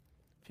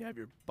you have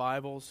your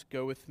Bibles,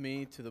 go with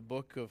me to the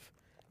book of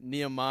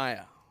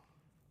Nehemiah.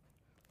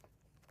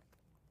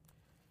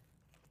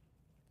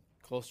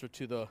 Closer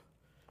to the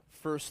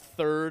first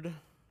third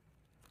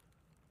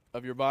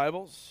of your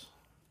Bibles.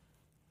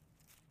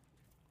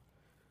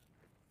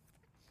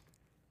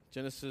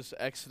 Genesis,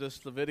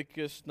 Exodus,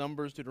 Leviticus,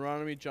 Numbers,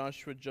 Deuteronomy,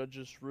 Joshua,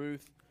 Judges,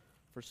 Ruth,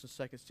 1st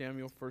and 2nd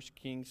Samuel, 1st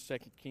Kings,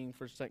 2nd Kings,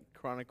 1st and 2nd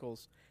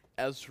Chronicles,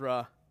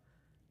 Ezra,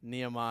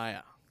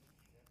 Nehemiah.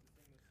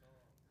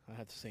 I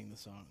had to sing the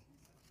song.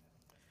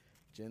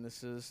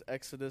 Genesis,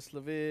 Exodus,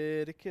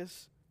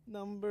 Leviticus,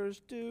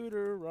 Numbers,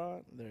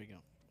 Deuteronomy. There you go.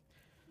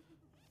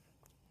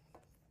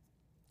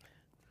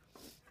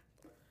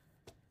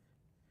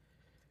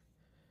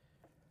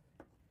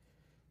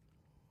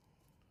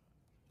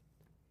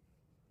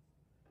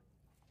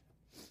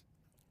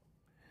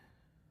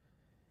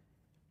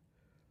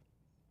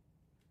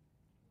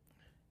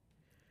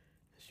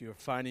 As you are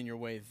finding your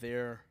way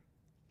there,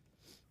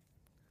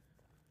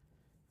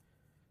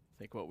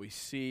 I think what we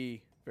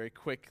see very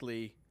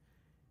quickly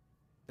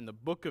in the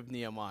book of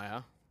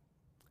Nehemiah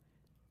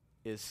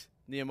is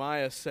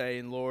Nehemiah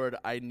saying, Lord,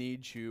 I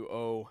need you.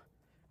 Oh,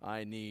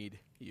 I need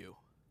you.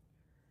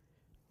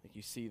 I think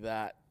you see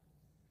that.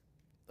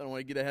 I don't want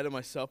to get ahead of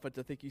myself, but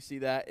I think you see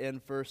that in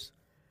verse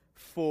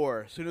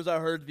 4. As soon as I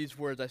heard these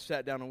words, I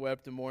sat down and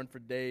wept and mourned for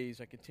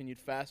days. I continued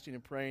fasting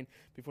and praying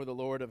before the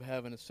Lord of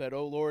heaven and said,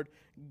 O Lord,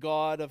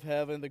 God of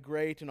heaven, the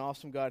great and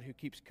awesome God who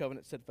keeps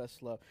covenant,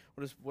 steadfast love.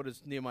 What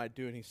is Nehemiah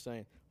doing? He's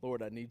saying,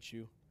 Lord, I need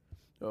you.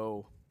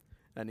 Oh,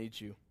 I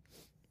need you.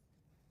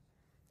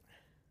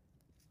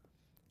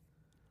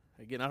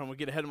 Again, I don't want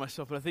to get ahead of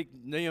myself, but I think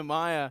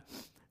Nehemiah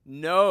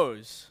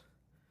knows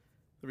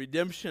the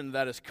redemption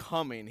that is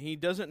coming. He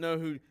doesn't know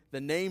who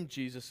the name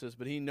Jesus is,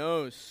 but he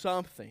knows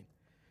something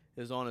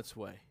is on its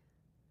way.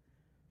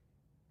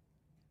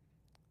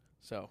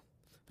 So,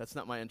 that's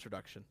not my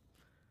introduction.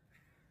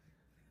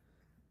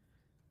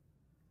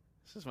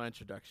 This is my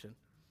introduction.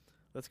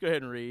 Let's go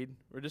ahead and read.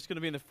 We're just going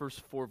to be in the first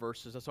 4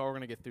 verses. That's all we're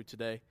going to get through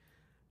today.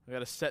 We've got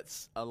to set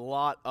a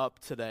lot up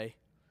today.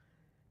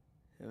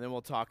 And then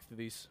we'll talk through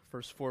these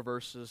first 4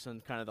 verses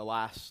and kind of the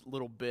last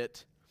little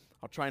bit.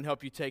 I'll try and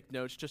help you take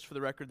notes. Just for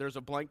the record, there's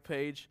a blank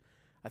page,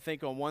 I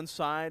think, on one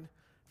side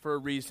for a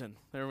reason.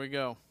 There we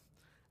go.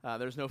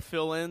 There's no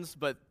fill-ins,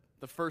 but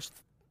the first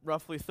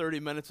roughly 30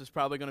 minutes is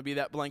probably going to be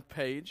that blank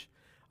page.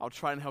 I'll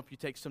try and help you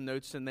take some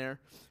notes in there.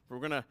 We're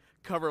going to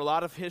cover a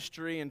lot of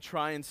history and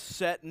try and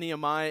set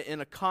Nehemiah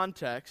in a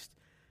context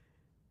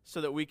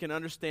so that we can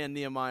understand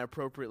Nehemiah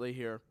appropriately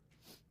here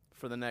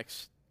for the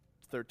next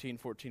 13,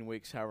 14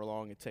 weeks, however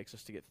long it takes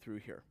us to get through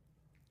here.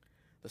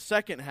 The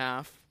second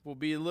half will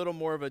be a little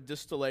more of a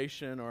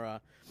distillation or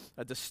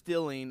a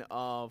distilling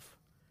of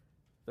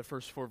the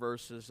first 4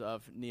 verses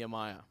of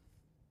Nehemiah.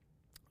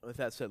 With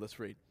that said, let's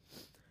read.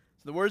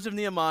 The words of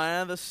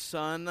Nehemiah, the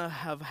son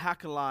of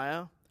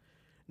Hakaliah.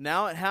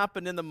 Now it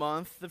happened in the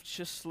month of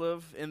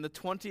Chislev in the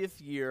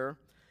 20th year,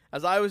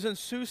 as I was in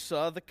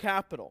Susa, the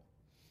capital,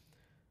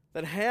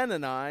 that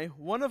Hanani,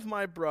 one of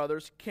my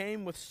brothers,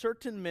 came with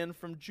certain men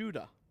from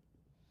Judah.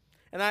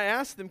 And I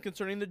asked them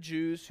concerning the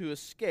Jews who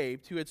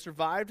escaped, who had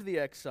survived the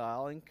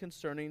exile, and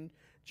concerning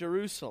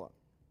Jerusalem.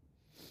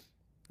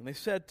 And they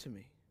said to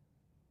me,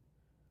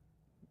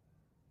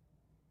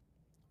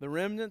 the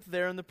remnant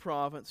there in the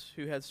province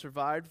who had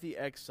survived the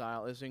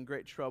exile is in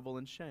great trouble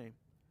and shame.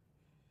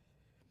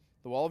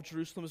 The wall of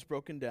Jerusalem is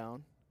broken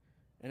down,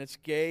 and its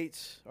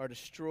gates are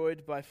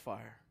destroyed by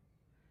fire.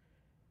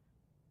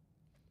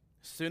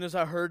 As soon as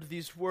I heard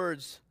these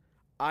words,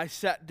 I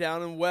sat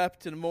down and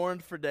wept and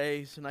mourned for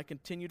days, and I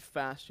continued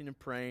fasting and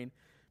praying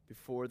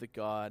before the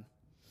God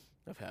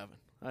of heaven.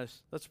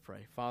 Let's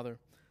pray. Father,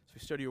 as we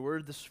study your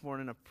word this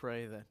morning, I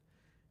pray that it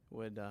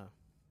would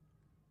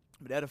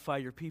edify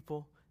your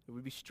people, that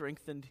we'd be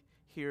strengthened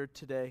here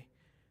today,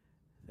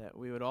 that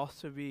we would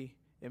also be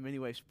in many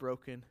ways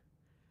broken,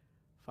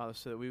 Father,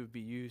 so that we would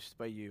be used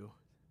by you.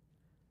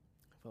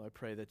 Father, I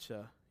pray that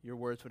your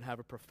words would have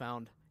a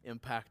profound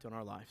impact on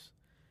our lives.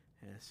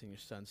 And it's in your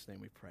Son's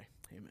name we pray.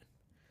 Amen.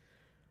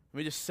 Let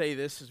me just say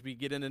this as we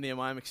get into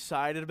Nehemiah. I'm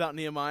excited about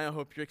Nehemiah. I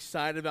hope you're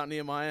excited about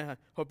Nehemiah. I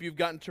hope you've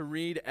gotten to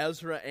read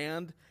Ezra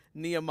and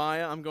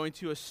Nehemiah. I'm going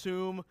to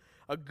assume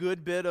a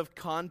good bit of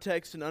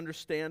context and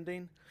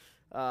understanding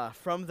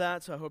from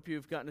that, so I hope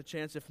you've gotten a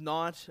chance. If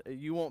not,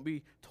 you won't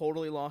be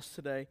totally lost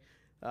today.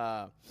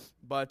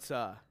 But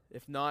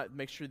if not,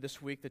 make sure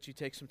this week that you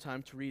take some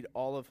time to read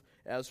all of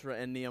Ezra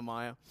and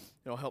Nehemiah.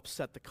 It'll help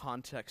set the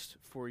context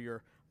for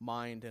your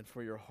mind and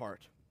for your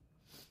heart.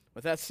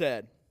 With that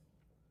said,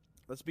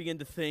 let's begin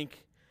to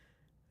think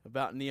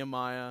about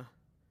Nehemiah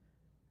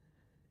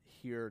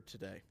here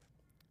today.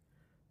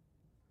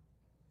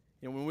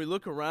 You know, when we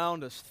look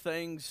around us,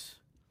 things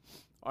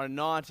are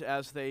not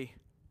as they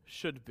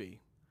should be.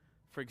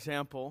 For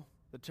example,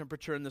 the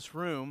temperature in this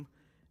room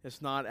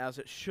is not as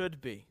it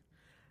should be.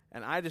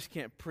 And I just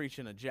can't preach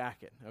in a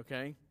jacket,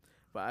 okay?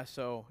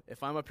 So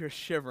if I'm up here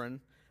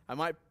shivering, I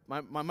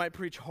might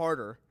preach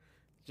harder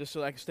just so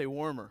that I can stay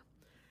warmer.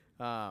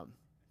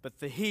 But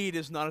the heat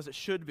is not as it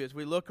should be. As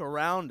we look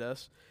around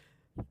us,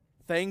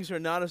 things are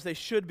not as they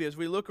should be. As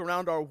we look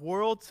around our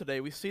world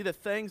today, we see that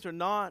things are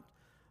not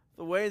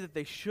the way that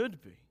they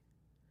should be.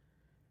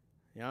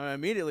 I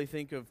immediately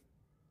think of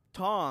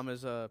Tom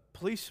as a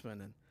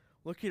policeman and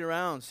looking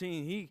around,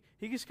 seeing he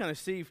just kind of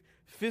see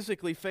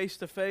physically,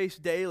 face-to-face,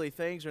 daily,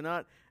 things are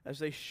not as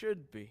they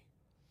should be.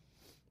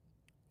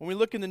 When we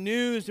look in the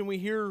news and we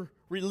hear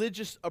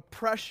religious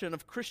oppression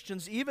of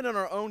Christians, even in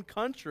our own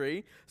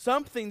country,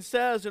 something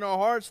says in our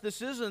hearts,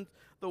 this isn't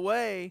the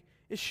way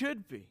it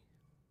should be.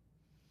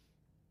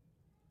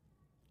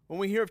 When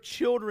we hear of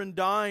children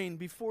dying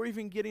before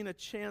even getting a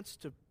chance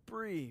to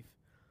breathe,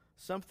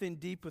 something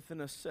deep within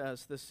us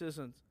says this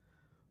isn't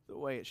the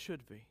way it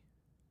should be.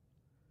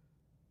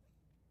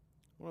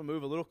 I want to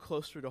move a little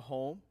closer to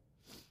home.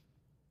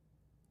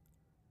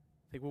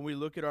 I think when we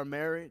look at our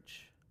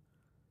marriage,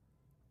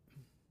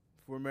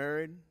 if we're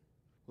married,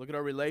 look at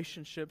our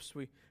relationships,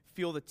 we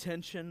feel the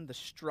tension, the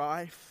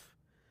strife,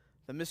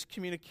 the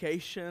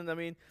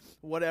miscommunication.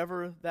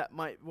 Whatever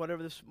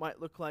this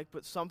might look like,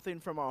 but something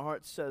from our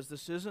heart says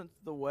this isn't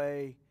the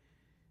way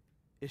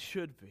it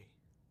should be.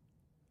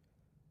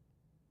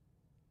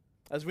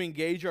 As we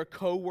engage our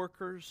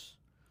coworkers,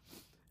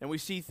 and we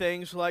see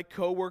things like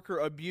coworker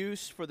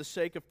abuse for the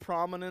sake of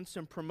prominence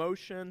and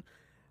promotion,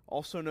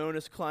 also known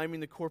as climbing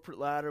the corporate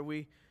ladder,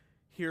 we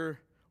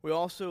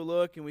also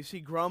look and we see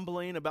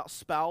grumbling about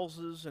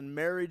spouses and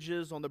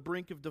marriages on the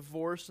brink of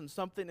divorce, and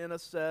something in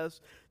us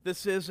says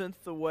this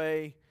isn't the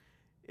way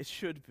it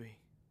should be.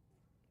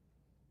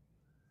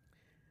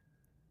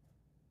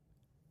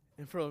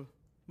 And for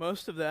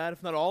most of that,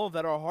 if not all of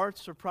that, our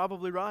hearts are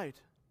probably right.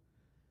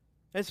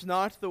 It's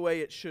not the way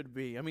it should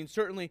be.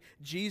 Certainly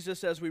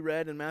Jesus, as we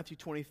read in Matthew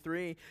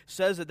 23,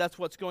 says that that's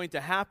what's going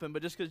to happen,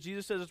 but just because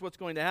Jesus says it's what's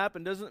going to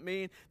happen doesn't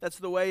mean that's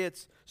the way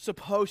it's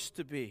supposed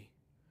to be.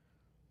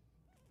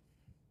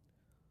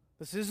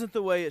 This isn't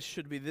the way it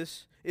should be.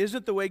 This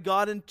isn't the way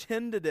God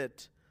intended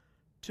it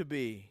to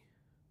be.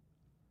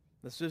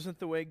 This isn't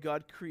the way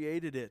God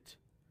created it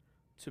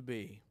to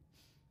be.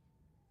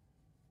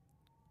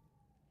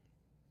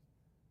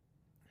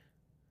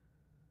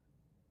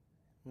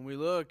 When we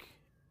look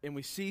and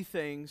we see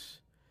things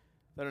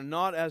that are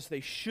not as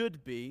they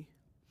should be,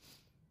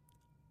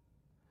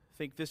 I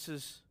think this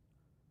is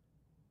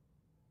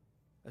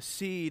a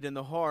seed in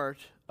the heart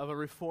of a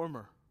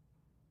reformer.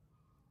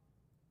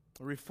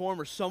 A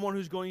reformer, someone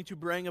who's going to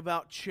bring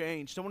about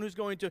change, someone who's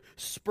going to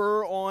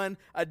spur on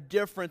a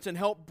difference and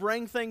help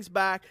bring things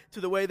back to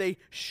the way they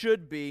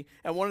should be.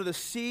 And one of the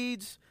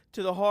seeds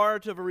to the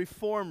heart of a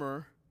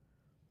reformer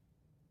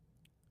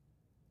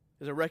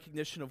is a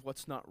recognition of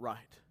what's not right.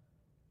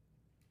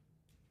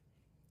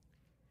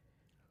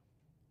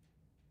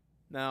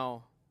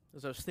 Now,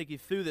 as I was thinking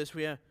through this,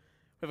 we have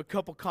a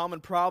couple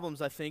common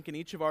problems, I think, in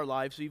each of our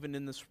lives, even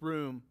in this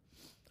room.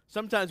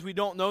 Sometimes we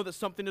don't know that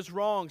something is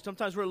wrong.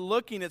 Sometimes we're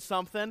looking at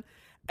something,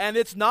 and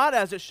it's not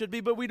as it should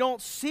be, but we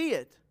don't see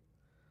it.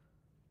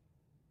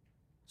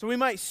 So we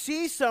might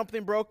see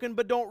something broken,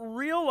 but don't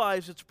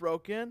realize it's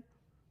broken.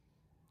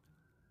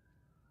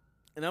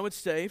 And I would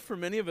say, for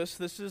many of us,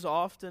 this is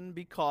often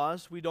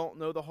because we don't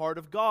know the heart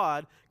of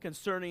God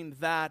concerning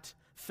that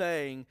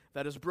thing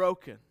that is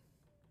broken.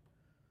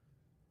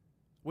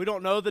 We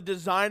don't know the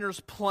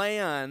designer's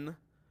plan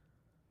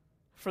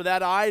for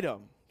that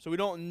item. So we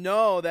don't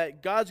know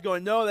that God's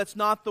going, no, that's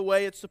not the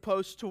way it's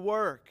supposed to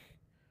work.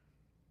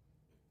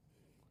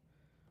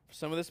 For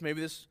some of this,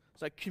 maybe this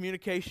is like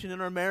communication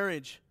in our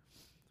marriage.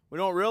 We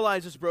don't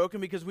realize it's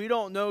broken because we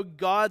don't know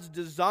God's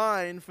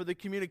design for the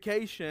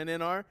communication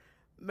in our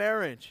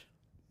marriage.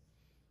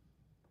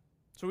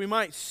 So we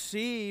might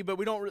see, but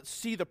we don't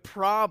see the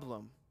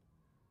problem.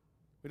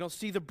 We don't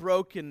see the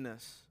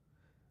brokenness.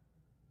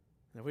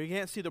 And if we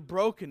can't see the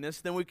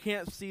brokenness, then we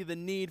can't see the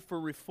need for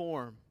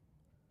reform.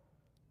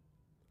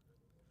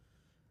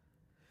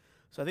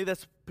 So I think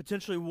that's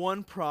potentially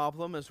one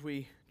problem as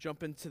we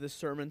jump into the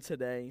sermon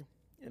today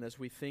and as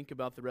we think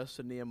about the rest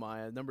of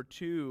Nehemiah. Number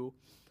two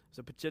is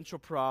a potential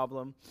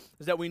problem,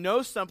 is that we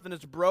know something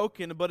is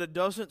broken, but it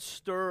doesn't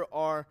stir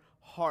our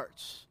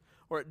hearts,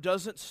 or it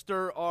doesn't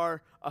stir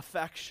our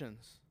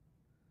affections.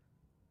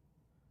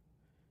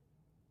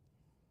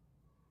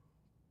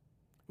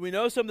 We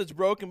know something that's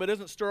broken, but it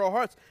doesn't stir our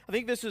hearts. I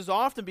think this is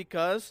often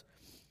because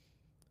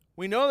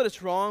we know that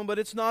it's wrong, but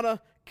it's not a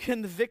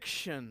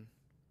conviction.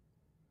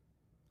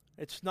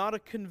 It's not a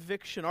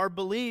conviction. Our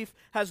belief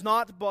has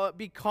not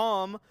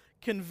become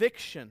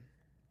conviction.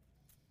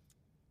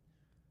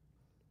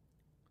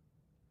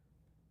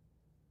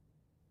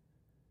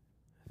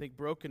 I think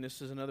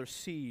brokenness is another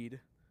seed.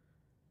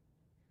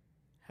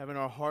 Having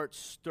our hearts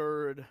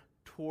stirred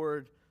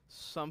toward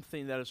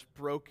something that is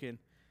broken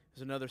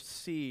is another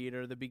seed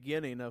or the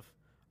beginning of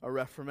a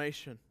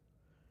reformation.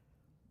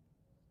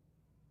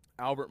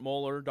 Dr. Albert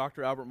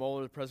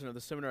Mohler, the president of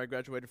the seminary I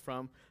graduated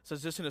from,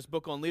 says this in his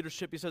book on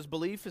leadership. He says,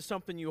 belief is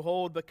something you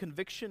hold, but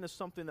conviction is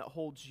something that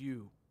holds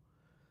you.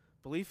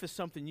 Belief is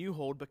something you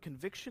hold, but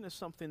conviction is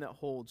something that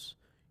holds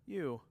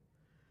you.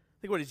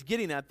 think what he's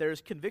getting at there is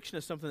conviction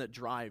is something that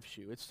drives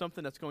you. It's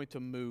something that's going to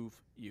move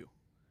you.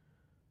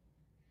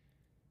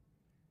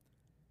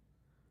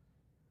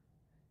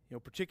 You know,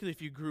 particularly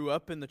if you grew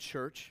up in the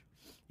church,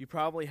 you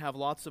probably have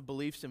lots of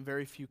beliefs and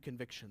very few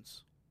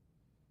convictions.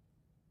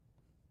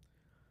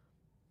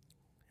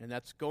 And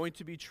that's going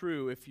to be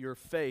true if your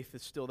faith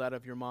is still that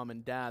of your mom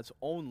and dad's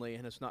only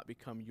and has not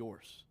become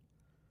yours.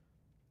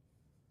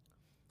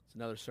 It's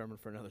another sermon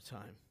for another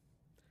time.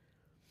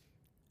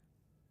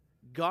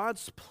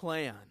 God's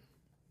plan.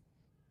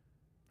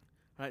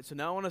 All right, so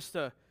now I want us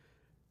to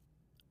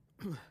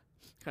kind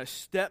of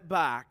step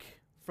back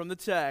from the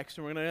text,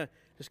 and we're going to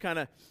just kind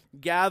of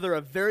gather a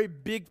very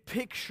big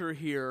picture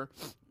here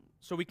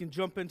so we can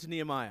jump into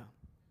Nehemiah.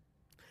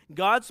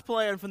 God's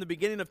plan from the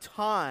beginning of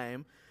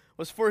time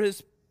was for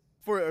his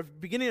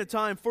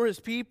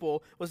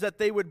people was that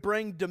they would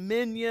bring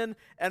dominion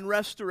and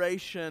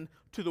restoration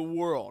to the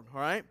world,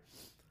 all right?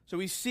 So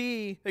we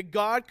see that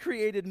God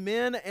created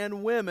men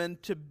and women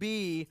to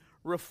be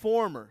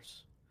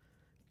reformers,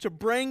 to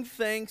bring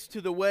things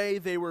to the way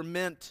they were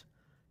meant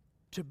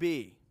to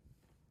be.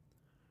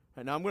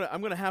 Right, now I'm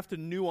going to have to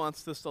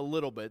nuance this a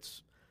little bit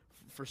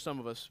for some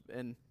of us,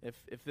 and if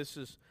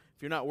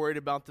you're not worried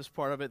about this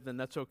part of it, then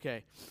that's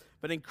okay.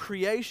 But in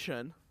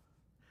creation,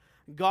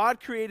 God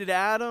created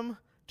Adam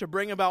to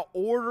bring about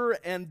order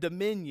and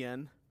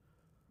dominion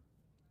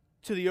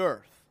to the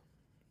earth.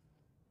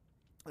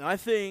 And I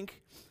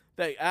think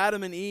that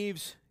Adam and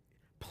Eve's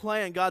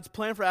plan, God's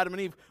plan for Adam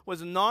and Eve,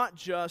 was not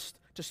just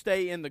to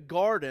stay in the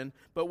garden,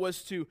 but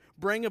was to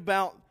bring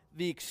about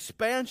the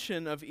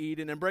expansion of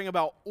Eden and bring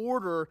about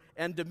order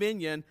and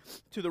dominion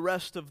to the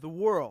rest of the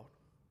world.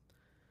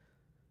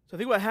 So I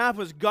think what happened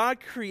was God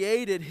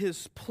created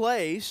his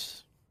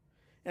place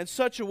in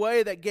such a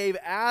way that gave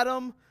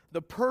Adam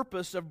the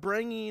purpose of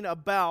bringing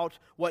about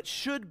what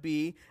should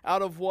be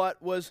out of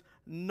what was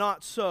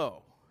not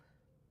so.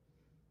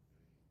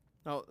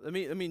 Now, let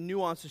me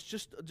nuance this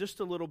just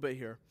a little bit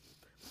here.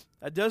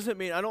 That doesn't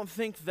mean, I don't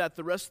think that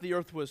the rest of the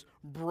earth was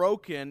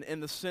broken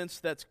in the sense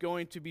that's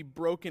going to be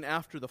broken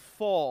after the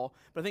fall,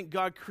 but I think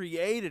God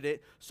created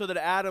it so that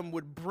Adam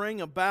would bring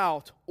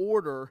about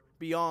order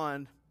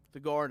beyond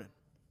the garden.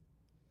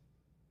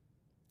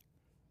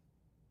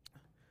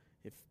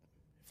 If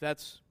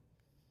that's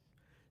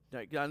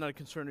not a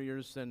concern of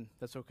yours, then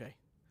that's okay.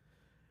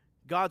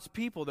 God's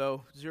people,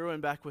 though, zero in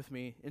back with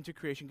me into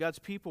creation, God's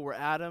people were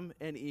Adam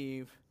and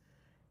Eve,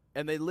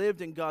 and they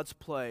lived in God's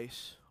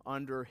place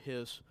under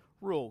his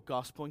rule,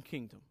 gospel and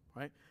kingdom,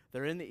 right?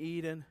 They're in the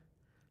Eden,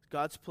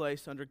 God's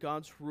place, under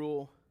God's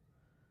rule,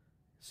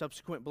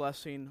 subsequent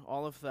blessing,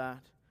 all of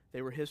that.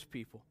 They were his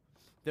people.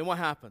 Then what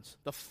happens?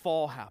 The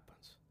fall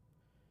happens.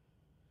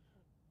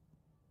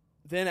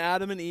 Then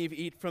Adam and Eve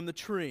eat from the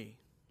tree.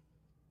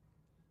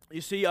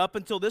 You see, up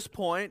until this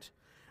point,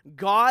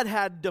 God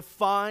had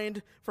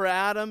defined for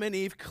Adam and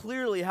Eve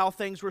clearly how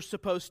things were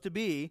supposed to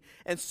be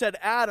and set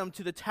Adam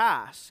to the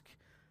task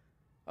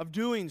of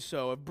doing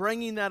so, of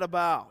bringing that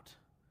about.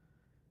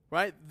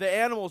 Right? The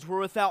animals were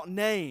without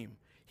name.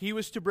 He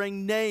was to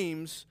bring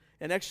names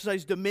and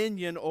exercise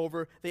dominion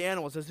over the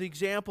animals as the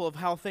example of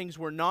how things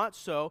were not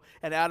so,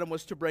 and Adam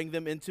was to bring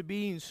them into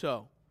being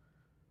so.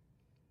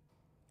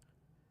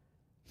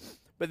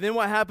 But then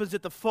what happens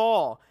at the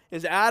fall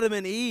is Adam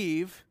and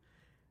Eve,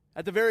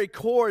 at the very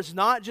core, is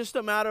not just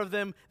a matter of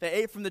them, they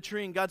ate from the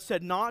tree and God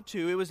said not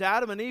to. It was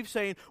Adam and Eve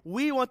saying,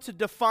 we want to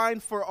define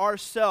for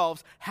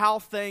ourselves how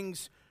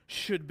things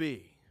should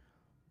be.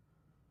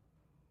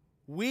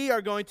 We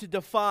are going to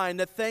define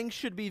that things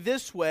should be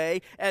this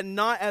way and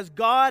not as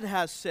God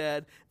has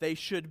said they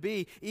should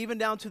be. Even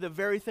down to the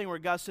very thing where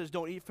God says,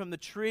 don't eat from the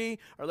tree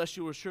or else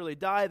you will surely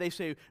die. They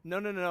say,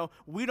 no,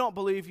 we don't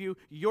believe you.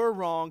 You're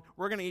wrong.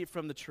 We're going to eat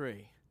from the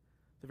tree.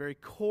 The very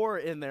core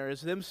in there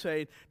is them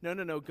saying,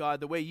 no,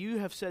 God, the way you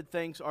have said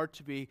things are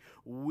to be,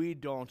 we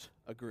don't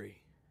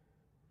agree.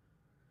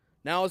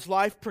 Now as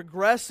life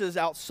progresses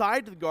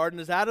outside the garden,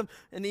 as Adam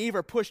and Eve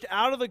are pushed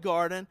out of the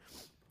garden,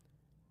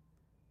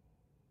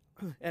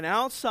 and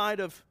outside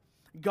of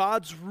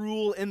God's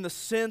rule in the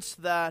sense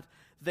that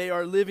they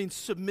are living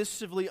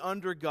submissively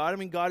under God. I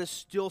mean, God is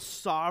still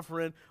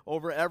sovereign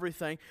over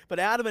everything. But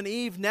Adam and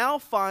Eve now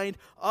find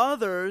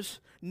others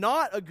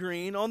not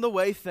agreeing on the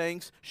way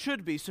things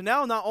should be. So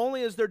now not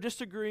only is there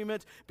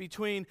disagreement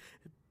between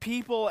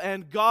people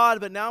and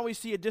God, but now we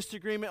see a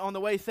disagreement on the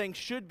way things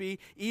should be,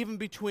 even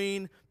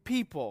between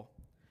people.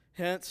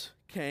 Hence,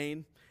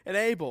 Cain and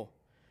Abel.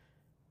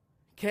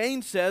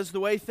 Cain says the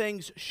way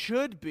things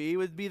should be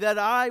would be that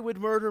I would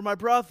murder my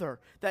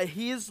brother, that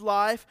his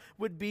life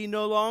would be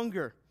no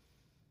longer.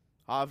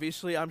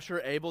 Obviously, I'm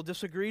sure Abel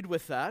disagreed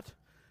with that.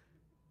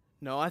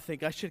 No, I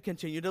think I should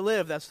continue to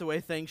live. That's the way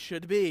things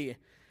should be.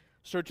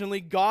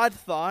 Certainly, God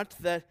thought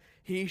that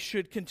he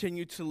should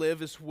continue to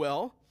live as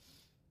well.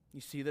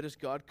 You see that as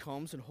God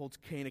comes and holds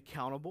Cain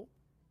accountable.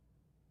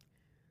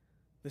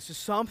 This is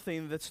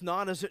something that's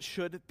not as it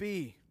should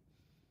be.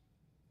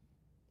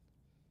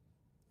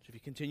 If you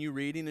continue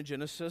reading in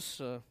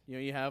Genesis,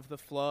 you have the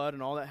flood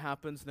and all that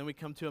happens, and then we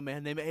come to a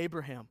man named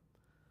Abraham.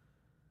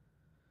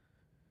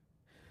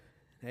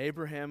 In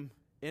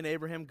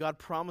Abraham, God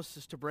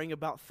promises to bring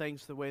about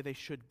things the way they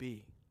should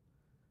be.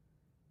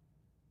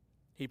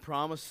 He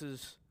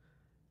promises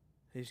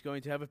He's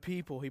going to have a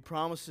people. He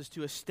promises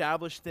to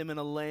establish them in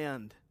a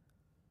land,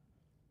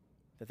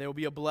 that they will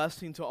be a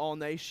blessing to all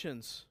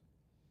nations.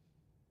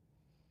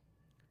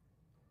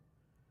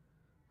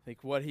 I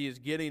think what he is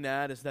getting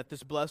at is that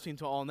this blessing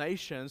to all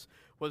nations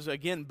was,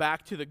 again,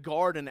 back to the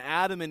garden.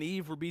 Adam and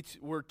Eve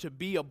were to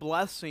be a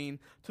blessing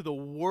to the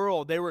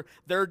world.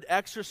 Their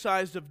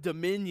exercise of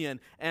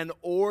dominion and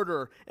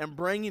order and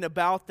bringing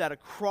about that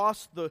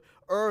across the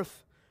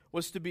earth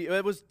was to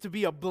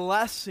be a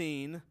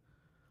blessing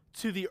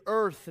to the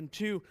earth and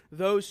to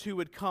those who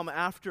would come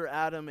after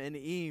Adam and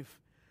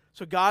Eve.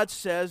 So God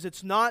says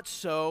it's not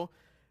so,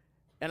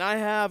 and I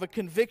have a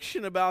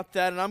conviction about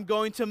that, and I'm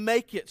going to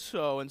make it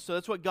so. And so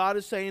that's what God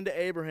is saying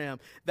to Abraham.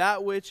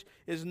 That which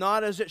is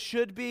not as it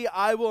should be,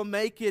 I will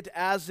make it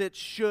as it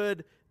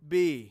should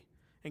be.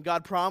 And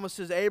God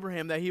promises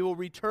Abraham that He will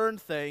return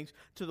things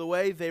to the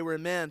way they were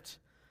meant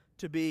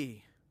to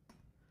be.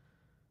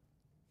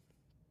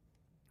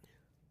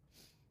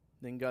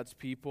 Then God's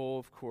people,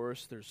 of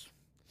course, there's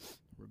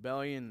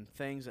rebellion and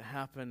things that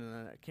happen,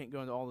 and I can't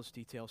go into all those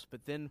details,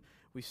 but then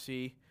we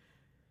see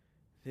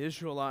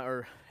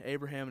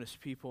Abraham and his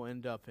people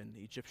end up in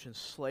Egyptian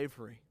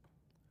slavery.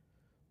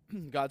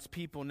 God's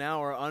people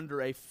now are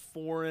under a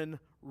foreign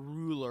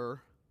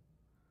ruler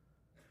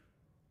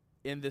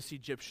in this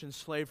Egyptian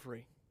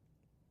slavery.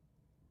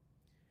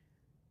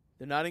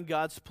 They're not in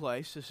God's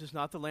place. This is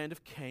not the land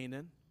of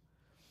Canaan.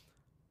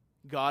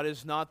 God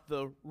is not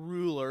the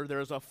ruler.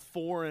 There's a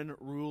foreign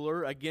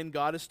ruler. Again,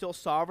 God is still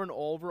sovereign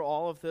over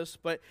all of this,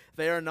 but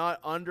they are not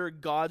under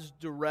God's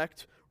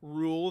direct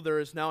rule. There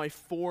is now a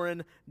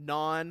foreign,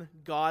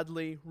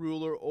 non-godly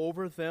ruler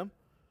over them.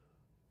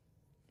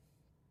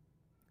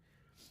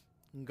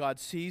 And God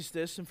sees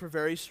this, and for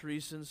various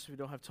reasons we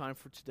don't have time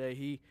for today,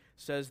 He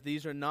says,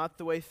 these are not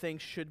the way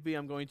things should be.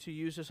 I'm going to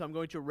use this. I'm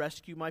going to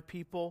rescue my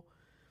people.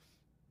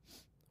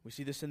 We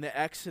see this in the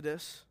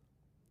Exodus.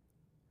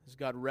 As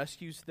God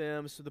rescues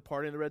them, so the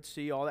parting of the Red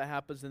Sea, all that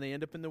happens, and they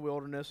end up in the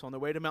wilderness on their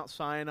way to Mount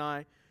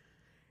Sinai.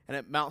 And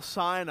at Mount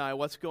Sinai,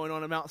 what's going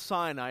on at Mount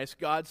Sinai? It's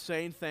God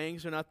saying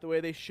things are not the way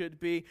they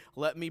should be.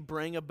 Let me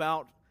bring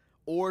about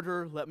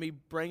order. Let me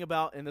bring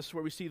about, and this is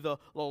where we see the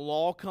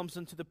law comes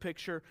into the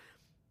picture.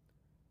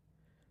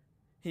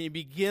 He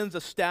begins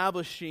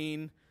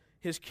establishing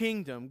His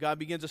kingdom. God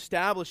begins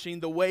establishing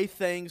the way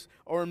things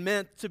are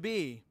meant to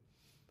be.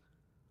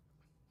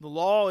 The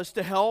law is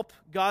to help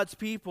God's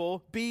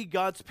people be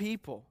God's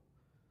people.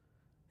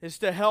 It's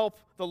to help,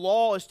 the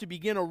law is to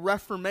begin a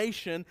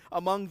reformation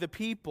among the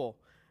people.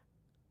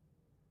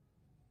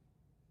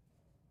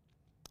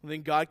 And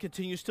then God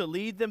continues to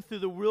lead them through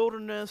the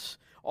wilderness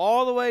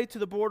all the way to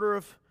the border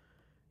of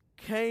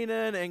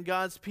Canaan, and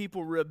God's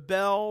people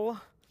rebel,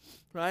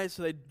 right?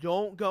 So they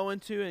don't go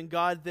into, and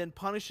God then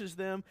punishes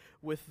them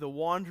with the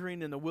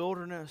wandering in the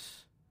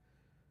wilderness.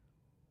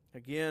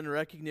 Again,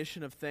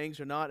 recognition of things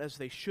are not as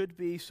they should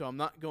be, so I'm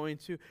not going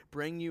to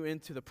bring you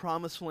into the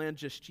promised land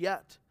just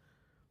yet.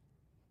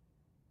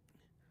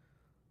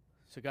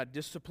 So God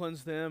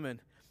disciplines them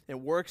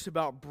and works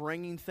about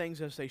bringing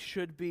things as they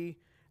should be.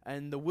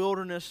 And the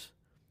wilderness,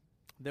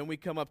 then we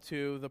come up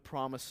to the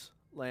promised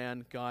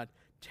land. God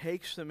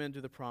takes them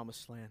into the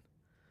promised land.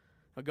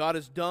 Now God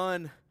has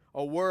done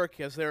a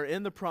work as they're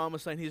in the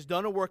promised land. He's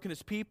done a work in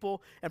His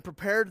people and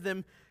prepared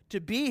them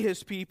to be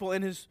His people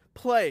in His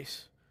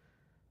place.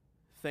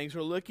 Things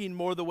are looking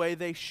more the way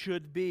they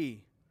should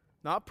be.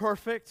 Not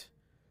perfect,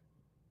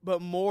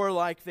 but more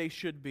like they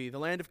should be. The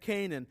land of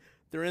Canaan,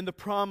 they're in the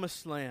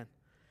promised land.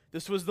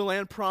 This was the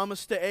land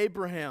promised to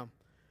Abraham.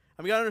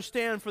 And we got to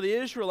understand, for the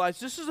Israelites,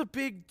 this is a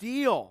big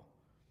deal.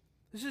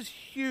 This is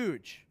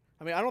huge.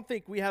 I mean, I don't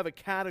think we have a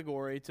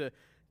category to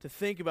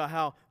think about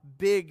how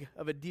big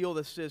of a deal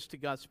this is to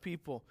God's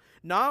people.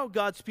 Now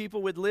God's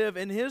people would live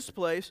in His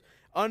place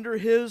under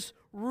His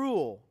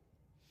rule.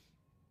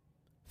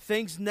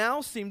 Things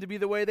now seem to be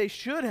the way they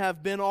should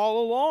have been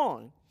all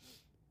along.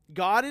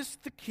 God is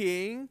the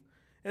king,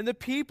 and the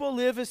people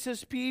live as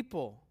His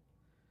people.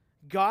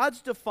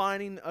 God's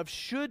defining of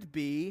should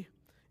be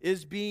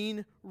is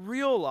being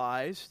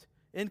realized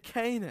in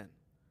Canaan,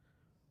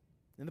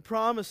 in the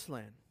promised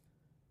land.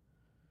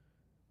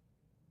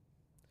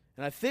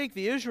 And I think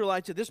the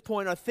Israelites at this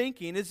point are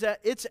thinking is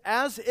that it's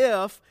as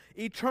if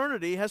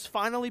eternity has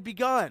finally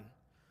begun.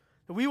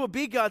 We will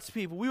be God's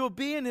people. We will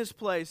be in His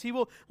place. We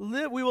will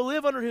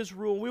live under His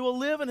rule. We will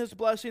live in His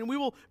blessing. We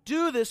will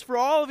do this for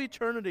all of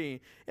eternity.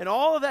 And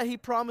all of that He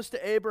promised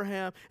to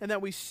Abraham and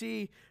that we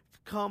see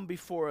come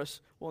before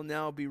us will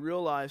now be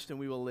realized, and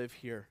we will live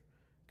here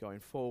going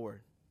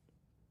forward.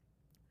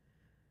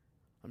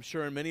 I'm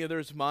sure in many of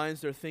their minds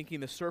they're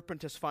thinking the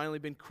serpent has finally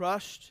been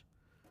crushed.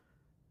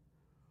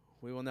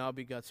 We will now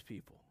be God's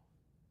people.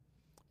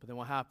 But then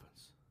what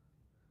happens?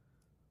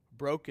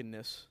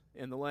 Brokenness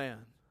in the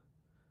land.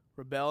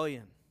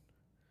 Rebellion.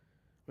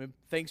 When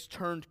things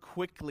turned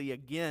quickly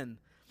again,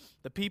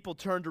 the people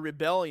turned to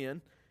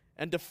rebellion,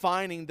 and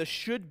defining the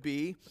should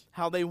be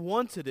how they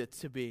wanted it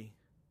to be.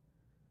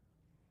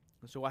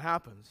 And so what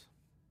happens?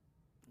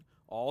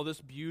 All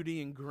this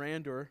beauty and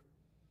grandeur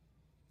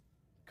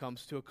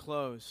comes to a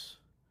close.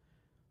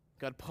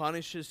 God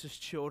punishes his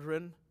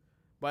children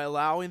by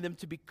allowing them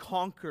to be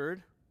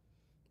conquered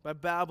by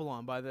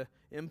Babylon, by the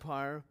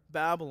empire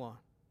Babylon.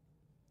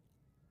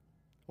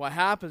 What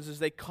happens is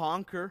they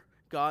conquer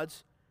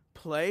God's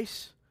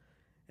place,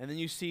 and then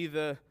you see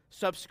the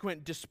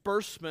subsequent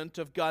disbursement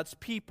of God's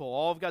people.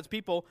 All of God's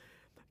people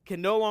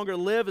can no longer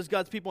live as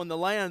God's people in the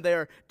land. They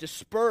are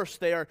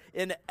dispersed. They are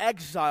in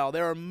exile.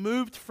 They are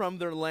moved from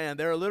their land.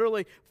 They are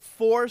literally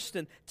forced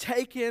and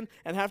taken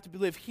and have to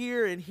live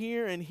here and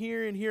here and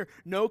here and here.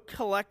 No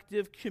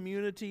collective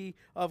community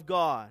of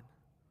God.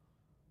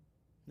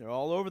 They're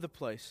all over the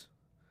place.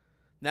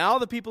 Now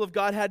the people of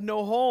God had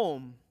no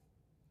home.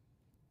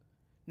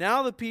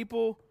 Now the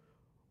people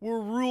were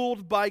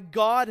ruled by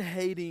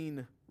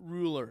God-hating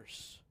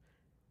rulers.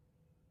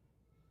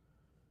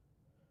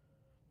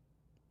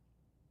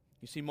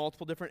 You see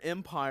multiple different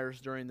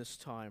empires during this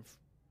time,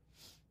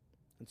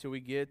 until we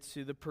get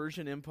to the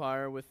Persian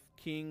Empire with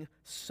King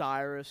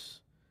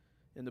Cyrus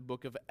in the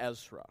book of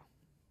Ezra.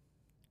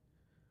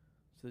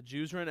 So the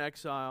Jews are in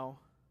exile.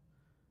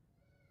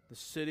 The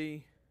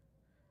city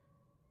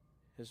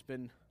has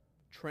been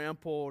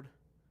trampled.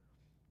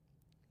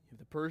 You have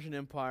the Persian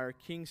Empire,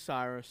 King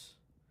Cyrus,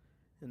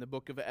 in the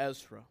book of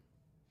Ezra.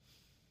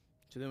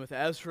 So then with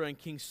Ezra and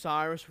King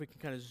Cyrus, we can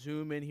kind of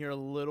zoom in here a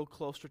little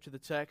closer to the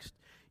text.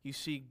 You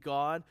see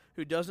God,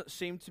 who doesn't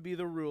seem to be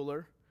the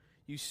ruler.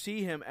 You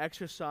see him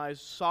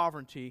exercise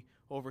sovereignty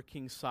over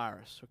King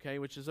Cyrus, okay,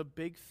 which is a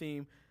big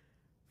theme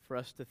for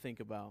us to think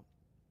about.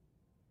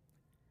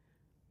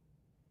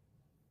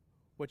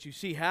 What you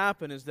see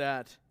happen is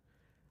that,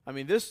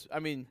 this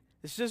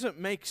doesn't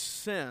make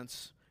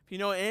sense. If you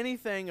know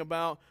anything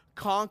about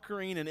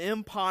conquering and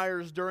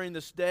empires during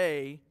this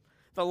day,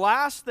 the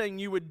last thing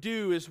you would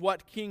do is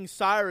what King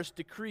Cyrus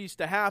decrees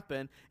to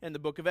happen in the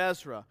book of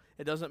Ezra.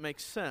 It doesn't make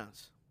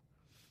sense.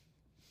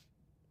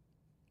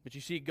 But you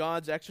see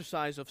God's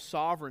exercise of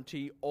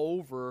sovereignty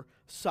over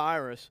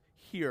Cyrus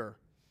here.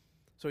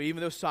 So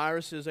even though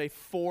Cyrus is a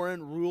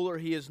foreign ruler,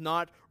 he is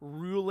not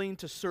ruling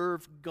to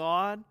serve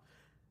God.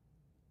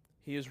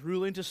 He is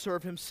ruling to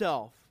serve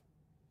himself.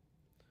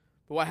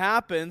 But what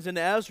happens in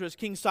Ezra is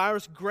King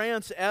Cyrus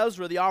grants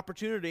Ezra the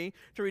opportunity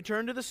to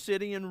return to the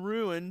city and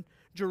ruin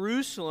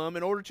Jerusalem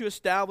in order to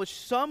establish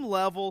some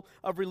level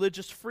of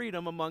religious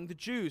freedom among the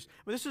Jews.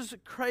 This is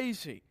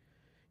crazy.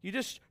 You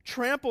just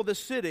trample the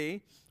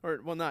city,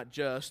 not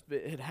just, but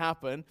it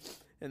happened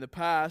in the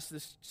past.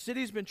 This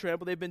city's been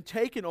trampled, they've been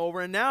taken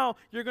over, and now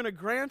you're going to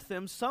grant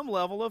them some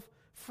level of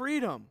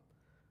freedom,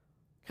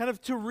 kind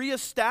of to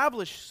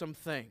reestablish some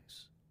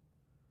things.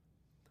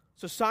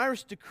 So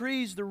Cyrus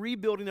decrees the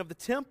rebuilding of the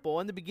temple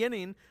and the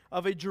beginning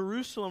of a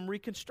Jerusalem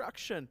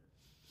reconstruction.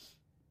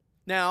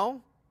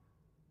 Now,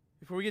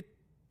 before we get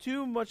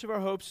too much of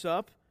our hopes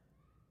up,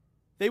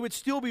 they would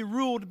still be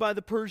ruled by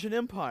the Persian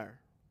Empire.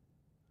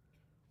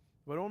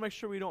 But I want to make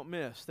sure we don't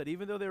miss that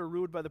even though they were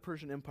ruled by the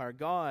Persian Empire,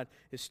 God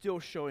is still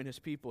showing his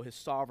people his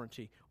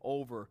sovereignty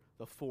over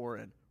the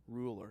foreign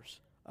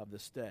rulers of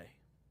this day.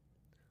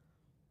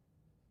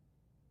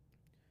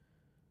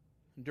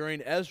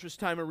 During Ezra's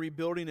time of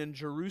rebuilding in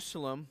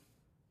Jerusalem,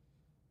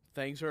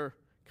 things are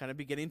kind of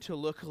beginning to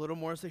look a little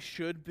more as they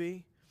should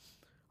be.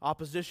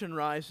 Opposition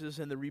rises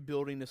and the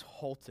rebuilding is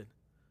halted.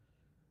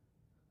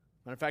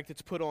 Matter of fact,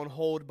 it's put on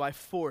hold by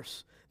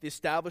force. The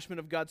establishment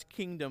of God's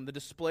kingdom, the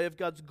display of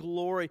God's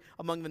glory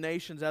among the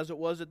nations as it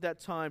was at that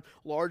time,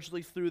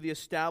 largely through the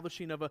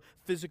establishing of a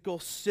physical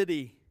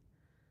city,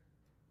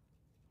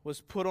 was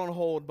put on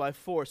hold by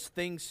force.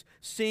 Things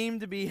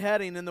seemed to be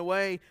heading in the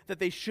way that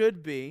they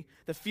should be.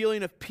 The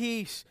feeling of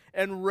peace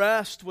and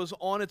rest was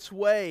on its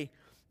way.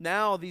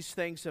 Now these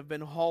things have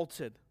been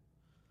halted.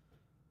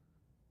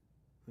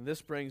 And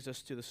this brings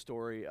us to the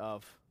story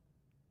of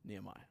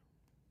Nehemiah.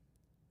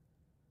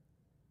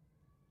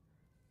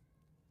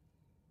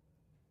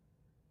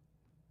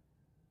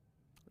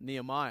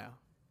 Nehemiah.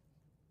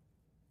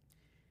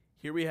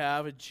 Here we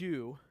have a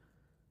Jew,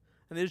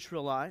 an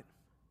Israelite,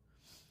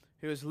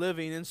 who is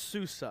living in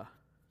Susa.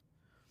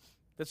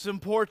 That's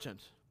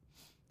important,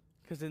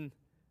 because in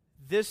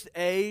this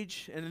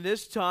age and in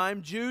this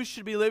time, Jews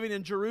should be living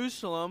in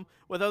Jerusalem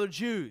with other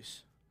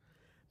Jews.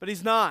 But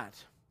he's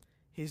not.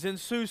 He's in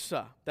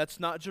Susa. That's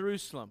not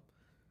Jerusalem.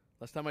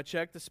 Last time I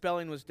checked, the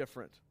spelling was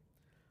different.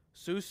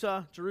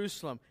 Susa,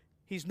 Jerusalem.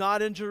 He's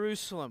not in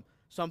Jerusalem.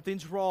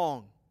 Something's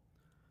wrong.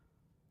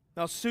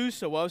 Now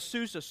Susa, what was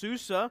Susa?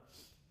 Susa,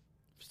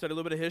 studied a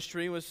little bit of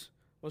history, was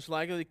most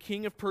likely the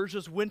king of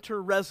Persia's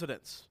winter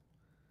residence.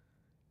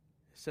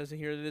 It says in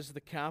here that it is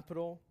the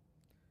capital.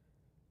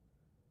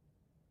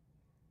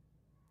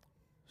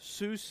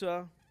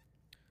 Susa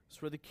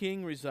is where the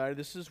king resided.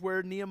 This is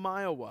where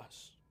Nehemiah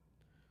was.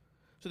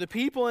 So the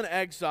people in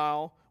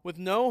exile with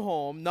no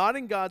home, not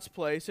in God's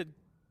place,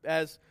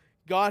 as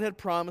God had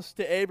promised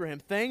to Abraham.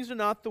 Things are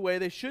not the way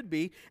they should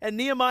be, and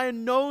Nehemiah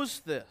knows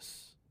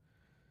this.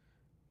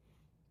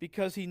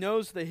 because he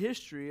knows the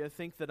history, I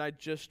think, that I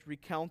just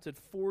recounted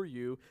for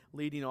you,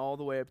 leading all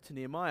the way up to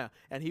Nehemiah.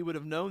 And he would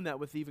have known that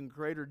with even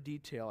greater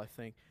detail, I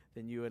think,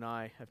 than you and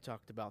I have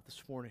talked about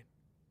this morning.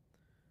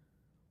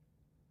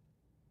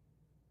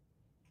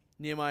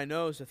 Nehemiah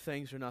knows that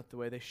things are not the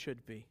way they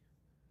should be.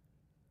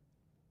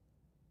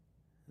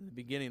 In the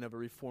beginning of a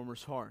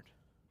reformer's heart.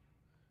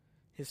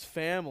 His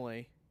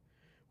family,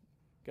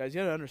 guys,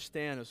 you got to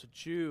understand, as a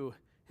Jew,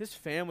 his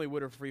family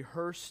would have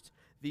rehearsed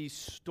these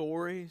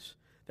stories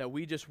that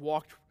we just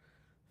walked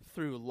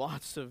through,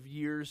 lots of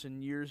years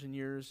and years and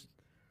years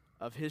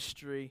of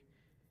history.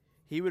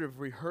 He would have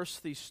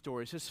rehearsed these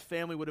stories. His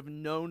family would have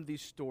known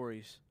these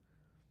stories.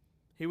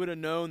 He would have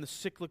known the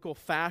cyclical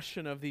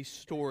fashion of these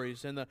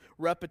stories and the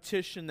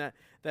repetition that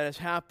has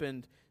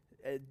happened,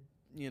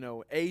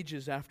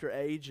 ages after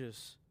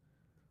ages.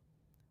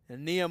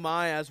 And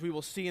Nehemiah, as we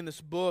will see in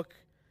this book,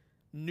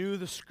 knew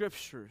the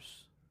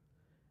Scriptures.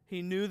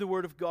 He knew the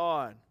Word of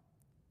God.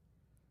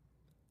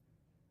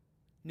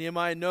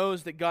 Nehemiah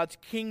knows that God's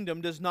kingdom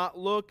does not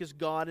look as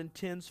God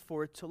intends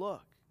for it to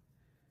look.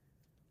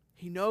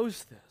 He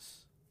knows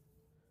this.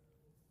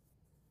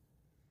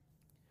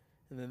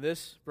 And then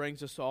this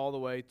brings us all the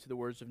way to the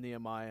words of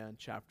Nehemiah in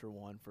chapter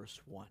 1, verse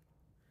 1.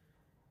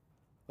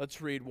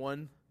 Let's read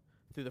 1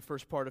 through the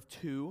first part of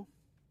 2.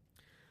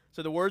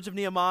 So the words of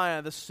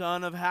Nehemiah, the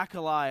son of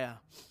Hakaliah.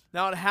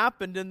 Now it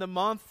happened in the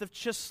month of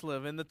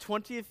Chislev, in the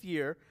 20th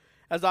year,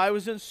 as I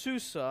was in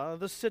Susa,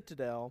 the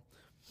citadel,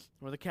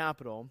 or the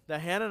capital,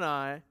 that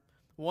Hanani,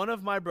 one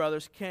of my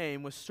brothers,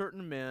 came with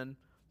certain men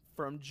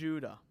from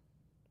Judah.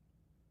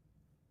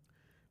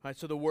 All right,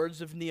 so the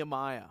words of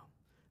Nehemiah.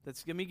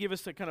 That's going to give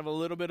us a kind of a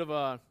little bit of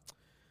a,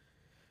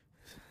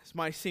 this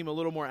might seem a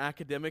little more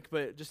academic,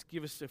 but just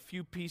give us a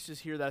few pieces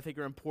here that I think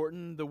are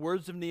important. The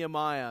words of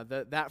Nehemiah,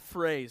 that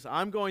phrase,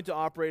 I'm going to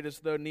operate as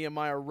though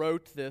Nehemiah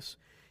wrote this,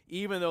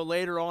 even though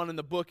later on in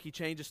the book he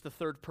changes to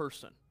third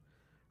person,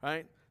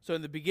 right? So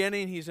in the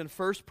beginning he's in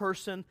first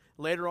person,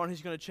 later on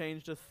he's going to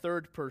change to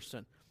third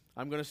person.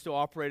 I'm going to still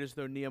operate as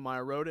though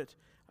Nehemiah wrote it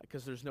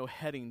because there's no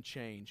heading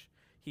change.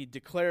 He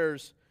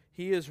declares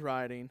he is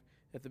writing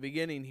at the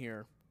beginning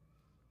here,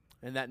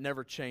 and that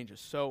never changes.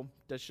 So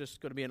that's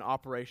just going to be an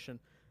operation,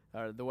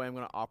 the way I'm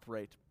going to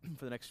operate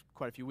for the next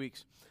quite a few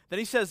weeks. Then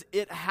he says,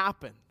 it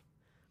happened.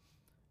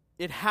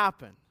 It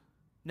happened.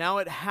 Now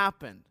it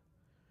happened.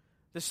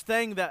 This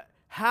thing that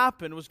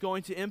happened was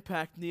going to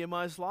impact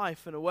Nehemiah's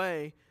life in a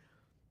way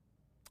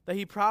that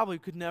he probably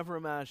could never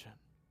imagine.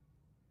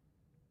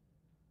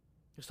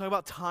 Let's talk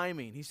about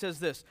timing. He says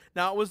this,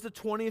 now it was the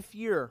 20th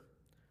year.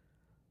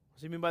 What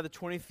does he mean by the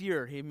 20th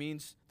year? He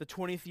means the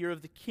 20th year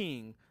of the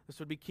king. This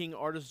would be King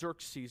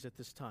Artaxerxes at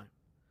this time,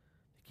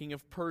 the king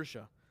of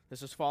Persia.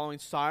 This is following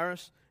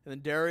Cyrus, and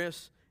then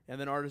Darius, and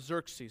then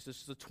Artaxerxes. This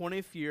is the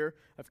 20th year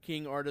of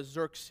King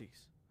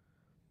Artaxerxes.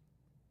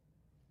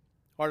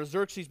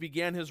 Artaxerxes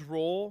began his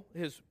reign,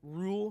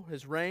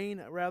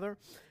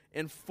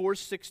 in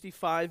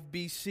 465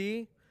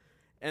 BC.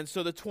 And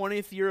so the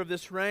 20th year of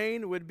this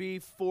reign would be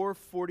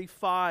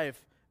 445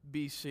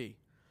 BC.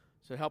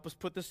 So help us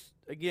put this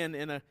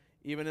again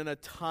even in a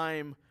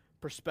time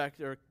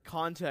perspective or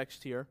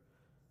context here.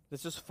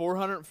 This is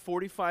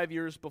 445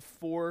 years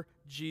before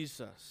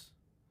Jesus.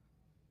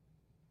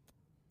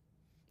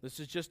 This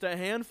is just a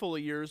handful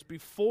of years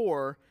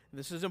before. And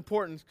this is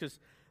important because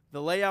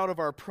the layout of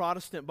our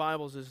Protestant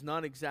Bibles is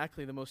not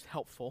exactly the most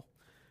helpful.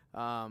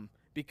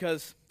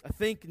 Because I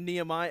think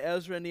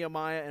Ezra,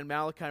 Nehemiah, and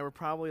Malachi were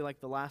probably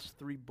like the last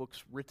 3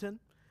 books written.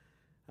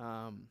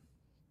 And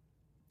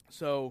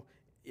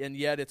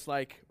yet it's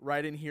like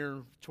right in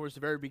here towards the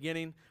very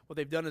beginning. What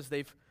they've done is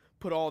they've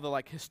put all the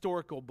like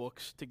historical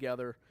books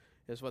together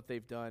is what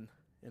they've done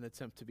in an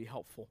attempt to be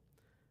helpful.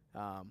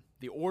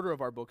 The order of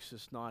our books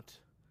is not,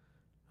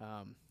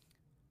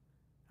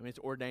 it's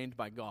ordained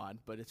by God,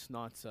 but it's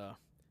not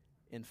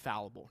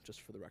infallible,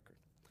 just for the record.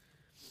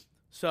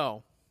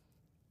 So,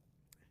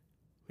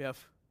 we have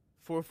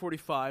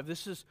 445.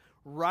 This is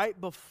right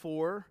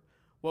before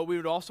what we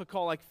would also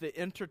call like the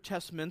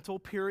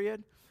intertestamental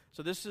period.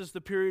 So this is the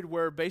period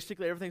where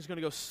basically everything's going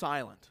to go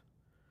silent.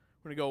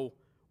 We're going to go,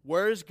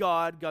 where is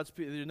God?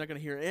 You're not going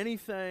to hear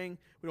anything.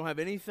 We don't have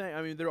anything.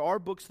 I mean, there are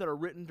books that are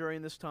written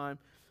during this time.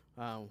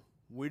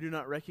 We do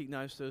not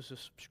recognize those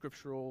as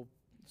scriptural,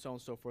 so on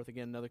and so forth.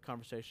 Again, another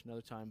conversation,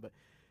 another time. But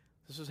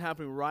this is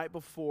happening right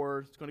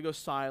before it's going to go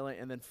silent,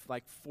 and then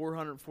like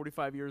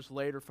 445 years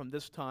later from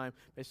this time,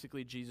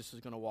 basically Jesus is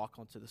going to walk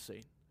onto the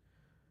scene.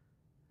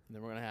 And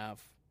then we're going to have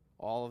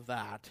all of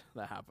that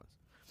happens.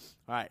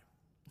 All right.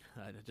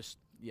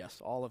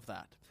 All of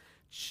that.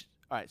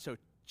 All right, so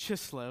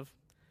Chislev.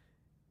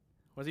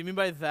 What does he mean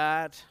by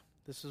that?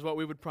 This is what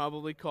we would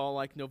probably call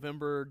like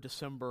November,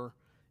 December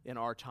in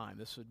our time.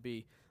 This would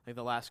be like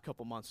the last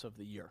couple months of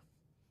the year.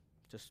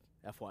 Just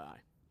FYI.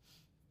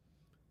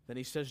 Then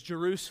he says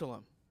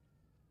Jerusalem.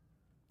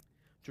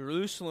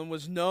 Jerusalem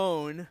was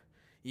known,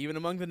 even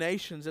among the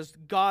nations, as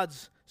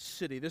God's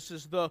city. This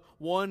is the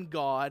one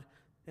God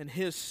and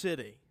His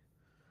city.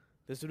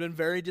 This had been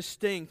very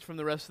distinct from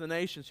the rest of the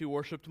nations who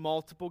worshipped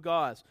multiple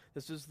gods.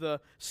 This is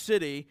the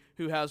city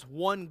who has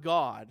one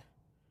God.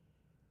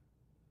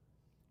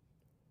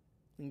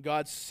 And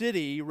God's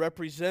city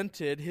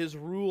represented his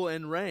rule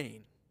and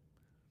reign.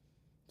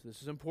 So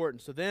this is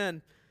important. So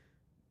then,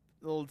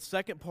 the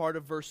second part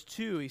of verse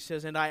 2, he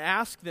says, "And I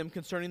asked them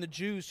concerning the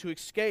Jews who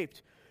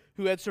escaped,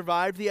 who had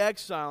survived the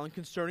exile, and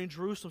concerning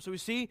Jerusalem." So we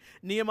see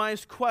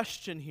Nehemiah's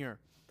question here.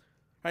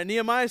 All right,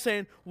 Nehemiah is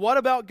saying, what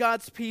about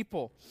God's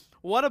people?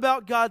 What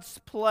about God's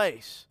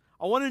place?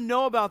 I want to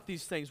know about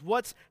these things.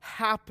 What's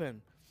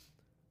happened?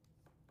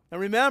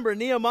 And remember,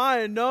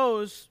 Nehemiah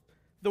knows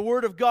the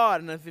Word of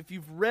God. And if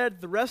you've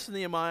read the rest of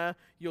Nehemiah,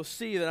 you'll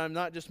see that I'm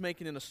not just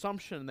making an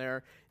assumption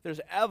there.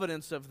 There's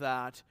evidence of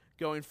that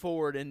going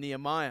forward in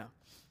Nehemiah.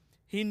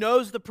 He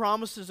knows the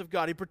promises of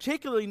God. He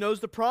particularly knows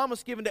the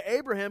promise given to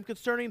Abraham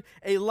concerning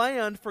a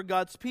land for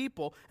God's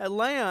people, a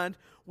land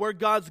where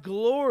God's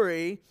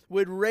glory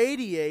would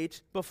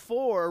radiate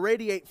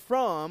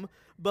from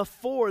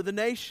before the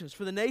nations,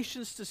 for the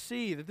nations to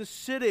see that this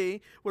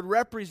city would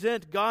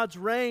represent God's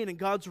reign and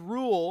God's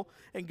rule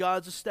and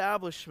God's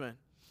establishment,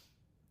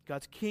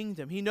 God's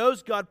kingdom. He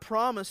knows God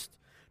promised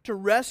to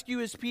rescue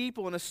his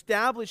people and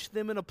establish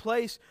them in a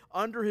place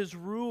under his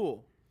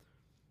rule.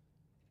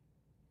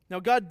 Now,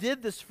 God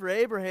did this for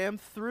Abraham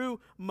through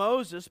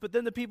Moses, but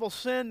then the people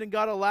sinned and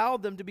God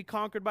allowed them to be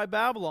conquered by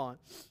Babylon.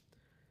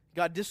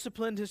 God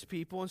disciplined his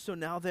people, and so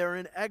now they're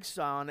in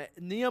exile. And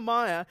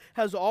Nehemiah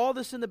has all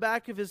this in the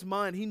back of his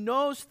mind. He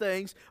knows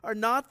things are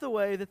not the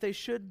way that they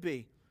should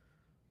be.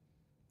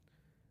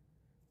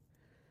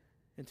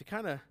 And to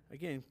kind of,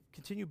 again,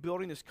 continue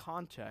building this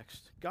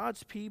context,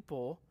 God's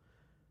people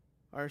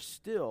are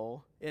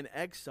still in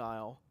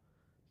exile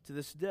to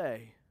this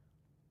day.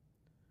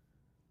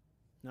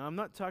 Now, I'm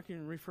not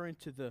referring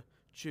to the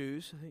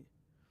Jews. I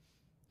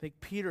think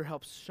Peter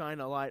helps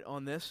shine a light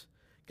on this.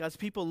 God's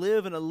people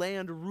live in a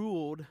land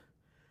ruled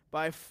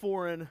by a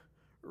foreign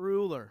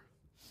ruler.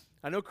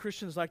 I know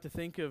Christians like to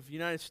think of the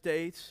United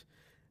States,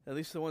 at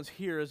least the ones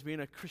here, as being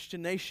a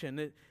Christian nation.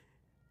 It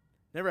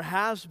never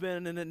has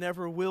been and it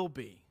never will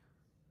be.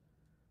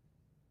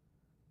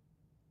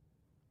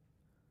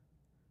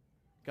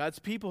 God's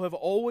people have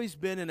always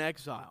been in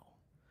exile.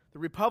 The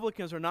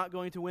Republicans are not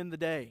going to win the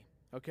day,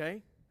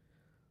 okay?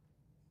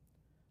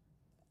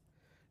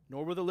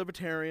 Nor were the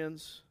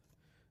Libertarians,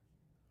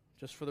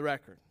 just for the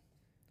record.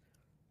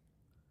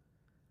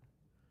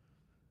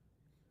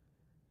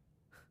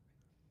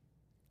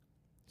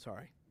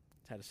 Sorry,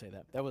 had to say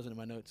that. That wasn't in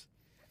my notes.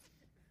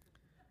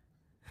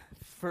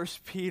 1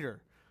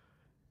 Peter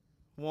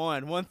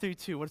 1 through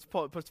 2.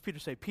 What's Peter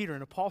say? Peter,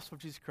 an apostle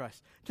of Jesus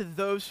Christ, to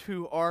those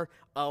who are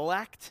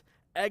elect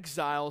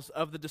exiles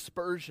of the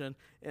dispersion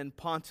in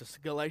Pontus,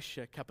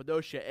 Galatia,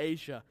 Cappadocia,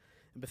 Asia,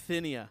 and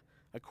Bithynia,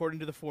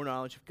 according to the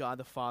foreknowledge of God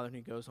the Father, and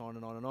he goes on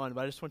and on and on.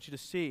 But I just want you to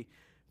see,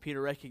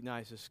 Peter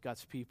recognizes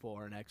God's people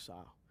are in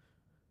exile.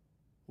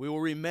 We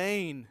will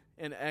remain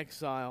in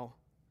exile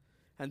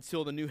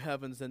until the new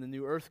heavens and the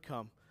new earth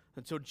come,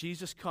 until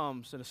Jesus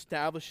comes and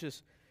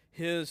establishes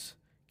his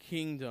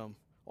kingdom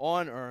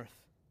on earth.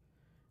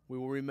 We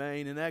will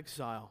remain in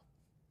exile.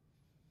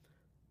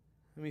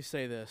 Let me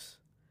say this.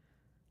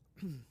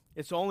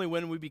 It's only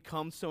when we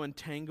become so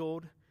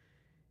entangled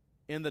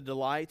in the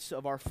delights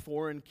of our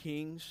foreign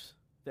kings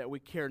that we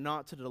care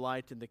not to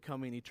delight in the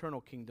coming eternal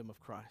kingdom of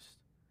Christ.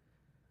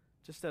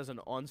 Just as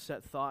an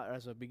onset thought,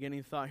 as a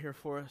beginning thought here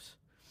for us,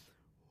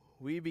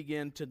 we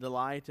begin to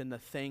delight in the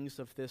things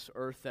of this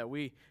earth that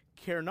we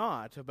care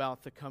not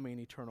about the coming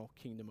eternal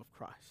kingdom of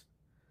Christ.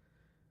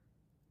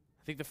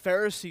 I think the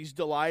Pharisees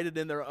delighted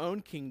in their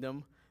own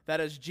kingdom, that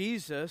as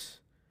Jesus,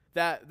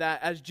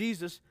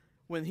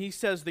 when he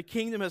says the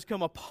kingdom has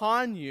come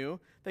upon you,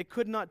 they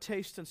could not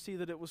taste and see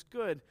that it was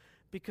good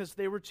because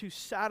they were too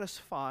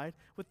satisfied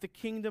with the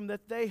kingdom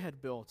that they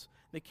had built,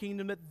 the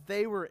kingdom that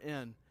they were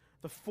in,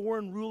 the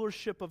foreign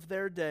rulership of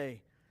their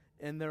day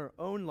in their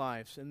own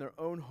lives, in their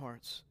own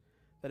hearts.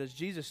 That as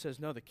Jesus says,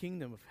 no, the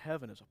kingdom of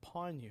heaven is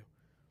upon you.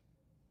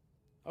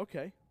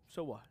 Okay,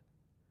 so what?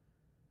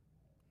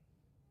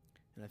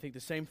 And I think the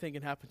same thing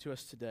can happen to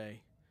us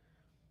today.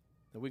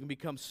 That we can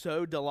become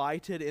so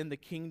delighted in the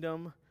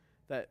kingdom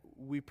that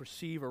we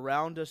perceive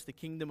around us, the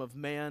kingdom of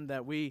man,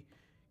 that we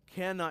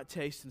cannot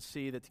taste and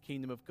see that the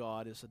kingdom of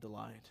God is a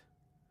delight.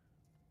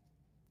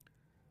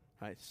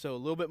 All right, so a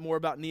little bit more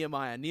about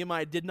Nehemiah.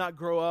 Nehemiah did not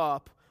grow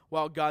up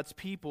while God's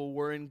people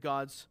were in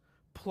God's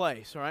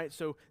place, all right?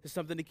 So it's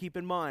something to keep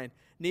in mind.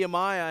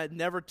 Nehemiah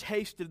never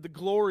tasted the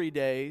glory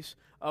days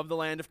of the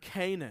land of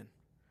Canaan.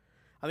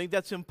 I think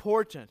that's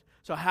important.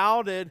 So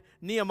how did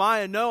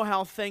Nehemiah know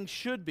how things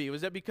should be?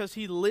 Was that because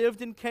he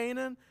lived in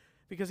Canaan?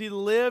 Because he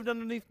lived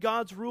underneath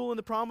God's rule in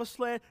the promised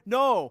land?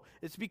 No,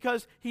 it's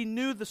because he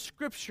knew the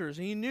scriptures.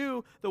 He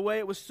knew the way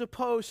it was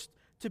supposed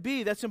to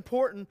be. That's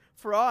important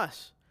for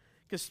us.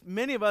 Because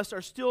many of us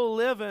are still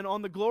living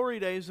on the glory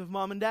days of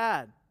mom and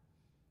dad.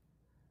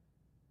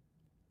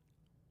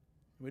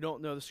 We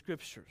don't know the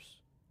scriptures.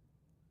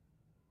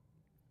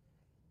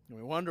 And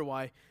we wonder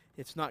why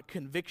it's not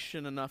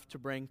conviction enough to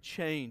bring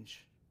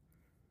change.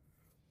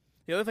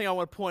 The other thing I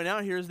want to point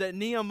out here is that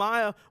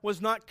Nehemiah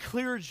was not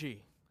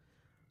clergy.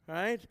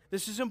 Right?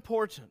 This is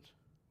important.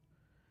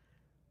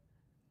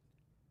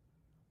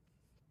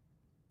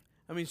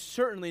 I mean,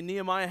 certainly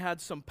Nehemiah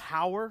had some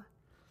power,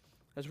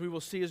 as we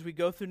will see as we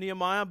go through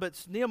Nehemiah,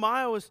 but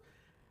Nehemiah was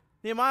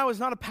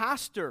not a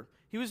pastor.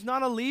 He was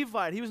not a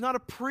Levite. He was not a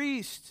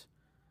priest.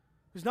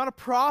 He was not a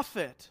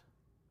prophet.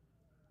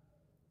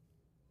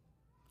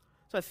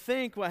 So I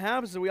think what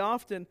happens is we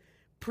often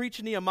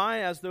preach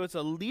Nehemiah as though it's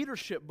a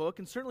leadership book,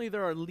 and certainly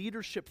there are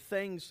leadership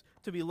things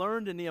to be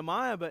learned in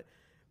Nehemiah, but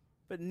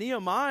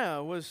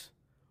Nehemiah was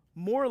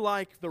more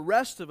like the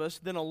rest of us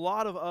than a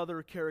lot of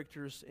other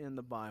characters in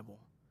the Bible.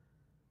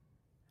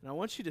 And I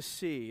want you to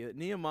see that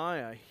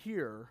Nehemiah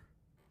here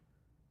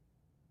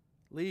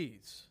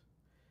leads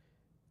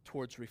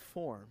towards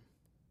reform.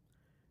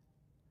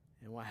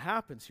 And what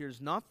happens here is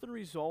not the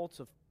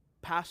result of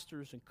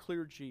pastors and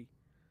clergy.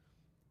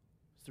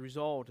 It's the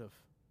result of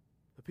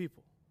the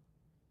people.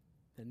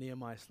 And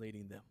Nehemiah is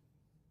leading them.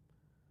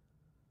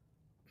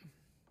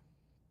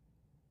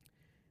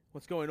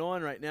 What's going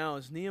on right now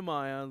is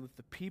Nehemiah, with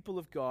the people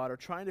of God, are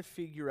trying to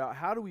figure out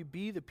how do we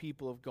be the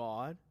people of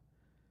God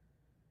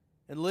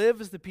and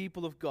live as the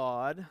people of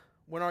God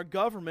when our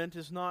government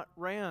is not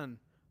ran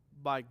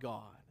by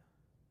God.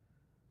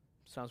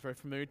 Sounds very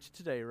familiar to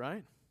today,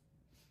 right?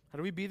 How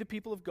do we be the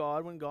people of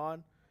God when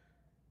God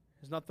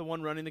is not the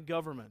one running the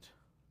government?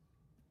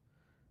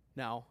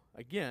 Now,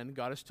 again,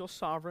 God is still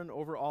sovereign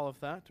over all of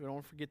that. We don't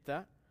want to forget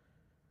that.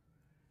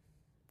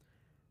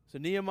 So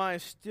Nehemiah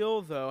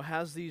still, though,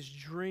 has these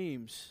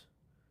dreams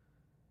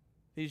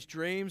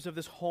of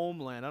this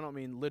homeland. I don't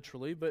mean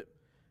literally, but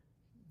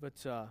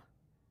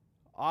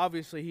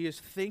obviously he is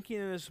thinking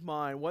in his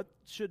mind, what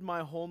should my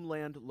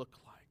homeland look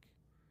like?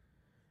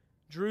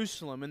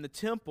 Jerusalem and the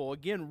temple,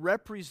 again,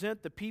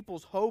 represent the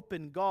people's hope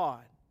in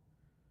God.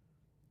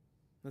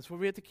 That's what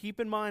we have to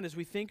keep in mind as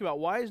we think about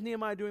why is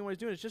Nehemiah doing what he's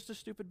doing. It's just a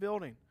stupid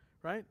building,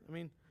 right? I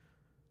mean,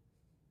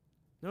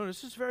 no,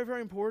 this is very,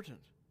 very important.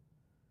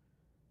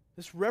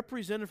 This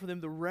represented for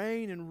them the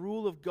reign and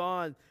rule of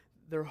God,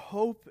 their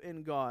hope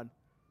in God.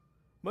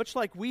 Much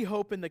like we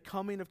hope in the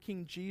coming of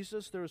King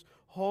Jesus, there's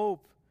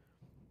hope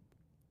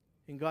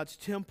in God's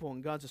temple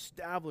and God's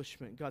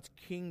establishment, God's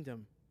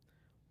kingdom.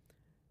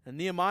 And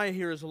Nehemiah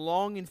here is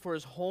longing for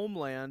his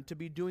homeland to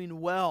be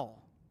doing well.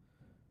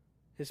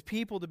 His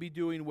people to be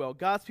doing well.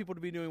 God's people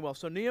to be doing well.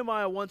 So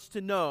Nehemiah wants to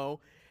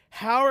know,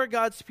 how are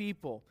God's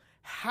people?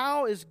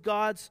 How is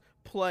God's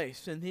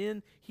place? And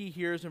then he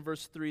hears in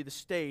verse 3 the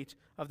state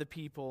of the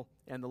people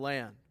and the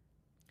land.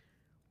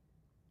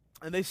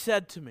 And they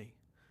said to me,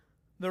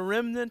 the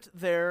remnant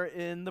there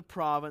in the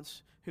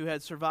province who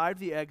had survived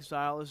the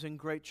exile is in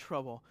great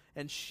trouble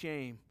and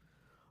shame.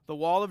 The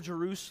wall of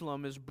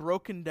Jerusalem is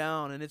broken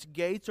down and its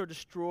gates are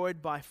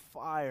destroyed by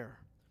fire.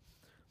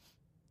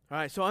 All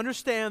right, so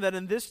understand that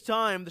in this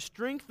time, the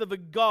strength of a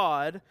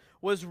God,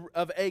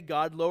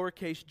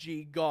 lowercase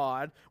g,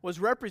 God, was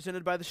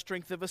represented by the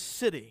strength of a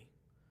city.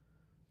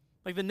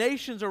 Like the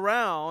nations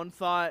around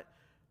thought,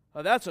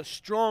 oh, that's a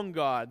strong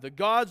God. The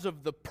gods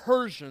of the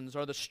Persians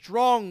are the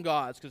strong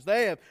gods because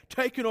they have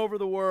taken over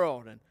the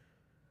world.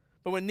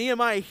 But when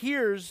Nehemiah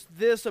hears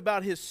this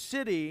about his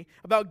city,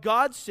 about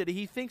God's city,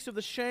 he thinks of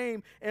the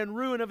shame and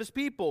ruin of his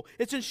people.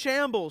 It's in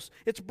shambles.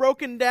 It's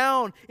broken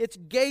down. Its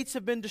gates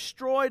have been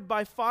destroyed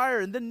by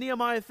fire. And then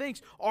Nehemiah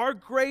thinks, our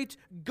great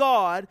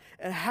God,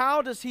 and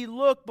how does he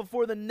look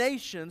before the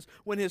nations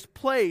when his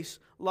place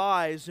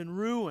lies in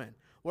ruin?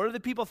 What are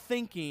the people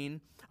thinking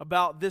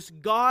about this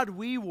God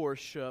we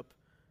worship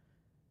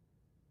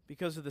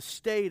because of the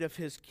state of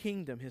his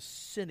kingdom, his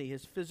city,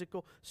 his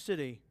physical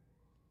city?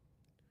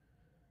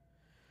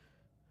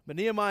 But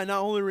Nehemiah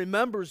not only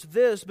remembers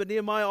this, but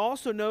Nehemiah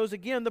also knows,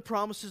 again, the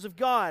promises of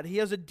God. He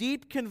has a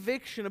deep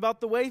conviction about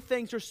the way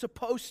things are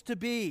supposed to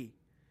be.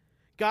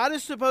 God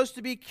is supposed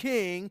to be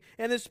king,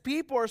 and his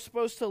people are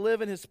supposed to live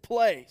in his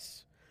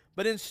place.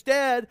 But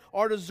instead,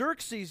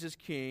 Artaxerxes is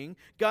king,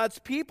 God's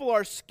people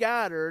are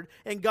scattered,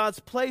 and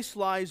God's place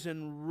lies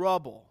in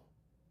rubble.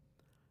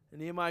 And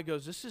Nehemiah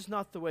goes, this is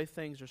not the way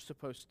things are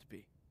supposed to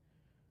be.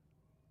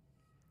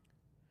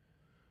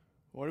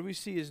 What do we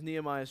see as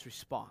Nehemiah's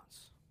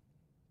response?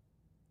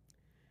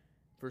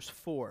 Verse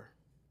 4,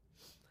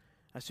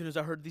 as soon as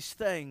I heard these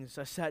things,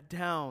 I sat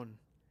down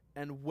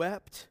and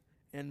wept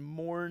and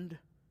mourned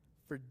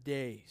for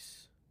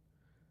days.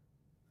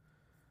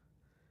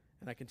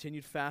 And I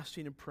continued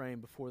fasting and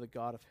praying before the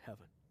God of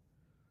heaven.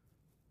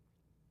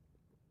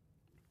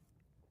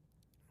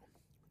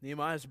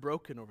 Nehemiah is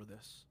broken over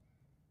this.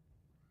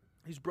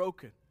 He's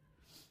broken.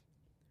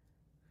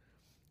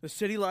 The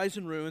city lies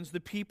in ruins.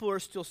 The people are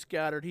still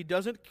scattered. He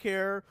doesn't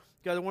care.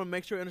 God, I want to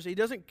make sure you understand. He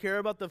doesn't care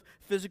about the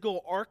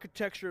physical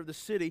architecture of the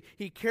city.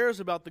 He cares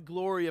about the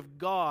glory of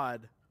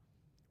God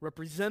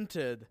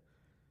represented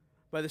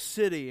by the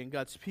city and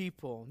God's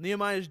people.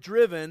 Nehemiah is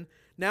driven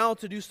now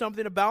to do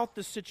something about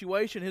this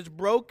situation. His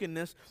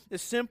brokenness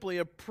is simply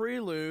a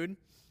prelude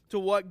to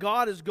what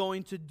God is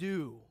going to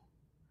do.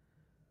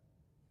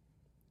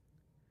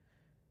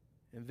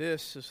 And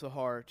this is the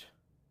heart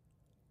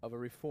of a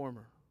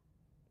reformer.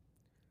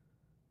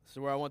 This is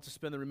where I want to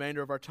spend the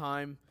remainder of our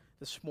time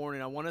this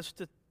morning. I want us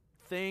to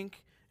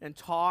think and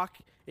talk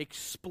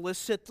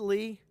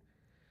explicitly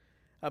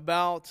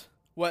about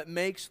what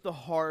makes the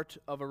heart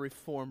of a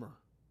reformer.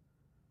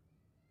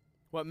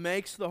 What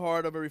makes the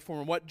heart of a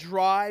reformer? What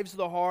drives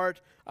the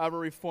heart of a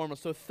reformer?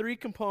 So 3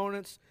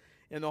 components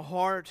in the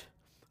heart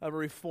of a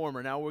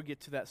reformer. Now we'll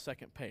get to that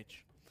second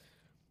page.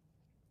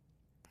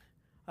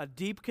 A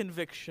deep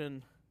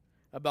conviction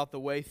about the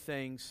way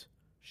things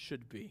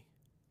should be.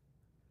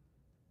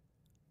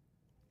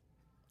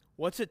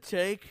 What's it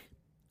take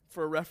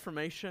for a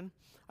reformation?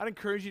 I'd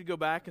encourage you to go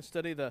back and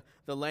study the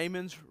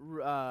layman's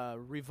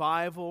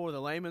revival, or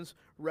the layman's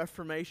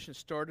reformation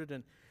started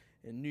in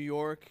New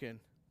York, and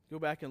go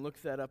back and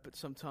look that up at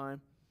some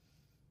time.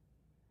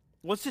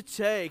 What's it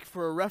take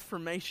for a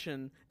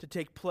reformation to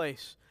take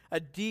place?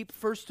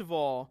 First of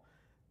all,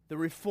 the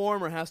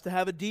reformer has to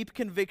have a deep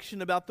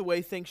conviction about the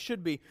way things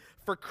should be.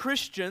 For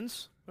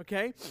Christians,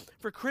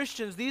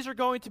 these are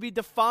going to be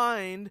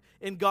defined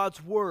in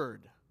God's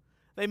Word.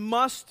 They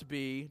must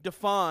be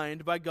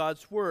defined by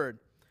God's Word.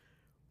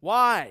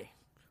 Why?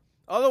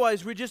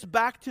 Otherwise, we're just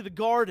back to the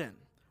garden,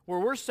 where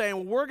we're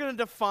saying we're going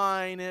to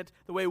define it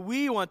the way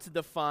we want to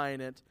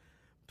define it.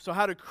 So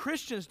how do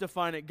Christians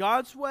define it?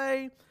 God's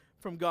way,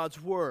 from God's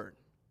Word.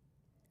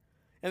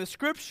 In the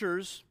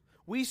Scriptures,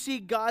 we see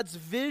God's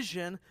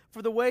vision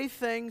for the way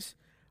things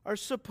are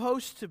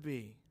supposed to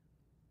be.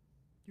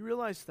 You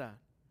realize that?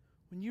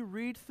 When you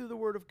read through the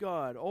Word of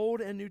God,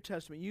 Old and New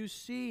Testament, you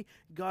see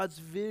God's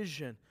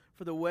vision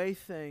for the way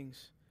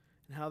things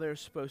and how they're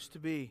supposed to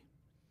be.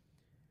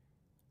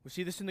 We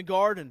see this in the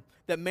garden,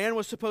 that man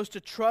was supposed to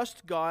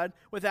trust God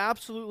with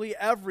absolutely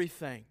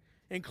everything,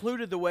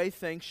 included the way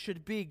things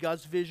should be,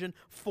 God's vision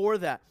for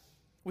that.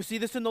 We see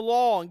this in the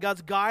law and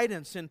God's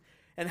guidance and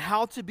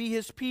how to be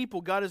His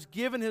people. God has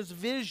given His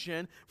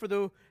vision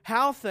for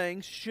how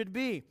things should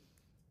be.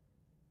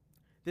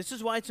 This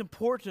is why it's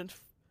important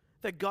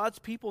that God's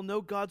people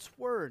know God's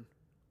Word.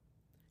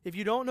 If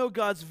you don't know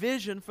God's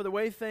vision for the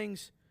way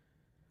things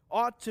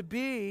ought to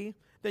be,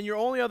 then your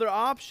only other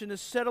option is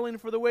settling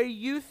for the way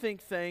you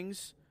think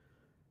things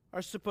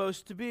are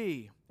supposed to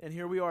be. And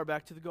here we are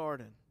back to the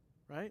garden,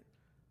 right?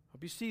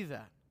 Hope you see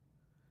that.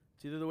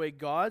 It's either the way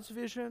God's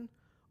vision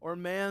or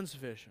man's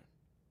vision.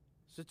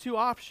 It's the 2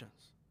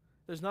 options.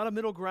 There's not a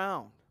middle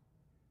ground.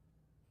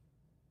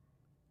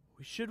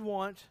 We should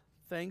want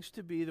things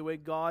to be the way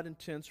God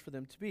intends for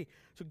them to be.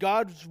 So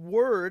God's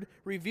Word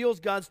reveals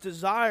God's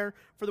desire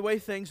for the way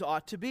things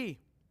ought to be.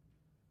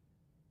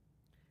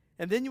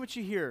 And then what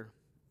you hear,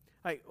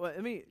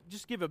 let me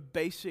just give a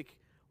basic,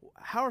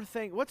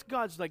 what's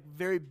God's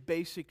very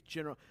basic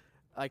general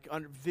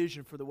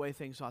vision for the way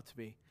things ought to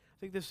be? I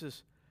think this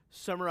is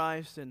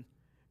summarized in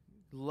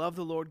love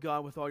the Lord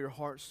God with all your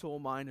heart, soul,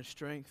 mind, and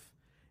strength,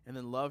 and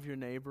then love your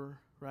neighbor,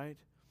 right?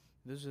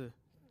 Those are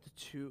the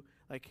 2,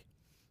 I think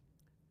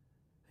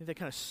that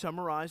kind of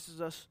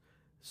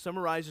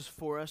summarizes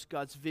for us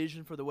God's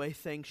vision for the way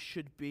things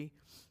should be.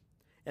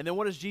 And then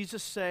what does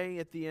Jesus say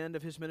at the end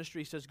of His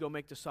ministry? He says, go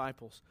make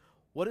disciples.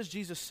 What is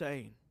Jesus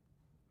saying?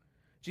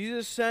 Jesus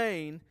is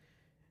saying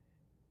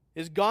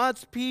is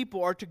God's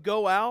people are to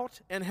go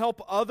out and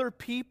help other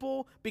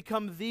people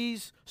become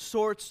these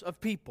sorts of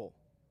people.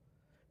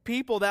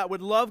 People that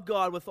would love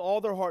God with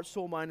all their heart,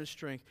 soul, mind, and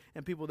strength,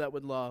 and people that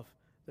would love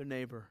their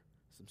neighbor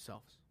as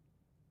themselves.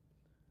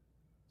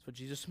 That's what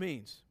Jesus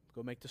means.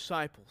 Go make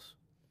disciples.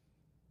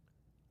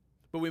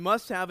 But we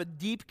must have a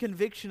deep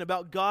conviction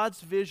about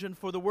God's vision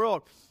for the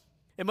world.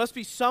 It must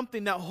be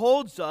something that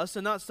holds us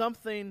and not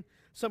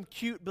some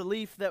cute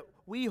belief that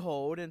we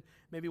hold, and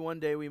maybe one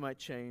day we might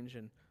change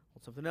and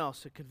hold something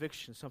else, a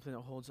conviction, something that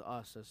holds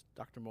us, as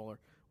Dr. Mueller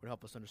would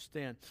help us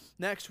understand.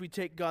 Next, we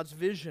take God's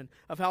vision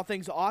of how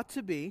things ought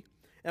to be,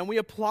 and we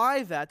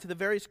apply that to the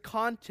various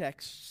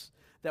contexts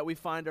that we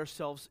find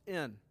ourselves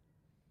in.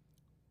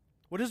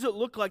 What does it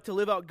look like to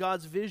live out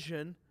God's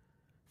vision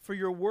for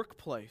your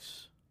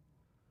workplace?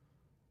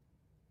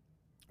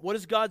 What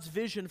is God's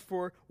vision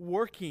for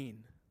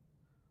working?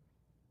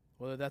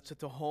 Whether that's at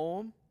the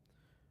home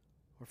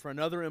or for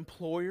another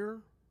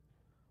employer.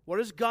 What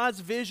is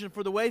God's vision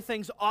for the way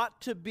things ought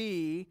to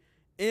be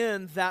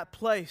in that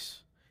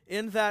place,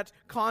 in that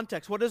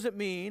context? What does it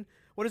mean?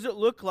 What does it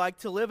look like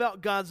to live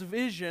out God's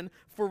vision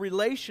for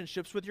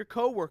relationships with your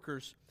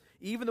coworkers,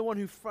 even the one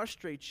who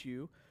frustrates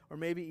you or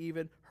maybe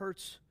even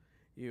hurts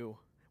you?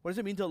 What does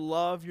it mean to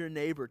love your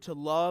neighbor, to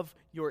love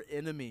your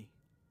enemy?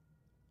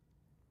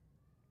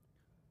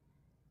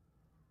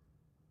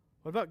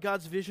 What about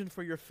God's vision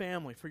for your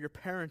family, for your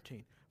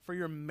parenting, for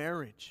your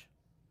marriage?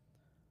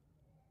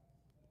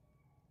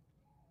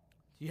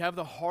 Do you have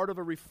the heart of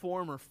a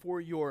reformer for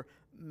your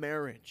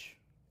marriage,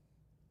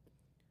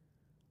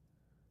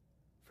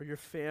 for your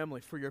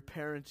family, for your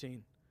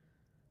parenting?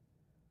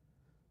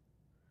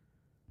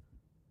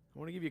 I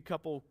want to give you a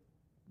couple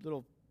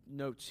little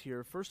notes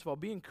here. First of all,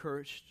 be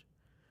encouraged.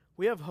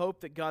 We have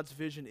hope that God's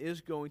vision is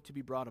going to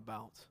be brought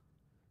about.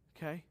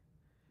 Okay? I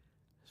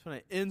just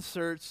want to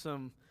insert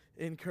some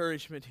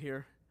encouragement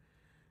here.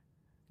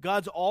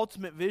 God's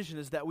ultimate vision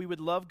is that we would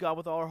love God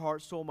with all our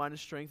heart, soul, mind, and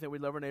strength, that we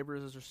love our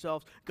neighbors as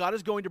ourselves. God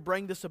is going to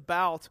bring this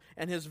about,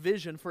 and His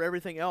vision for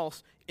everything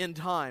else in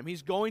time.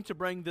 He's going to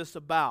bring this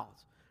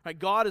about. Right?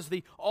 God is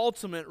the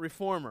ultimate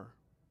reformer.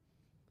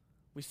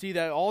 We see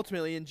that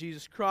ultimately in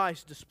Jesus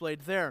Christ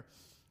displayed there.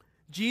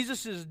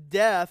 Jesus'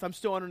 death, I'm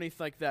still underneath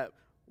like that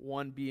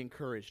one, be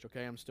encouraged,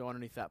 okay? I'm still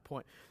underneath that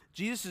point.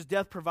 Jesus'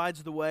 death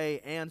provides the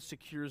way and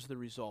secures the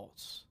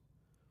results.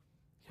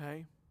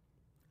 Okay?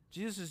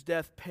 Jesus'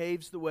 death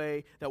paves the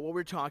way that what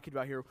we're talking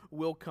about here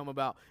will come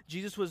about.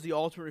 Jesus was the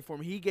ultimate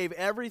reformer. He gave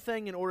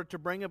everything in order to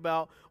bring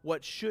about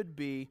what should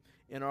be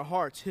in our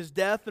hearts. His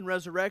death and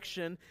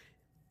resurrection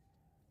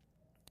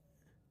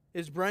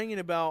is bringing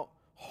about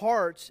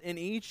hearts in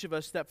each of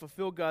us that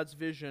fulfill God's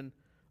vision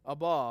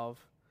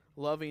above,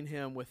 loving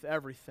Him with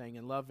everything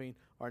and loving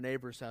our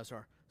neighbors as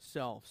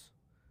ourselves.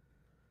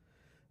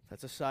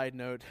 That's a side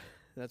note.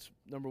 That's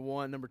number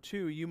one. Number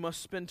two, you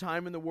must spend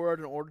time in the Word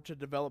in order to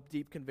develop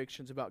deep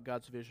convictions about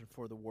God's vision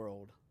for the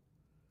world.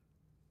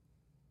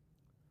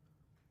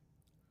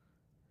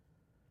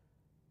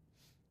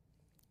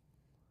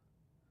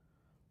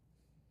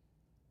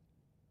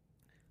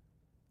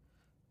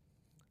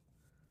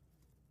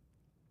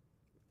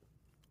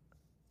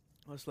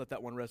 Let's let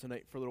that one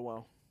resonate for a little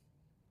while.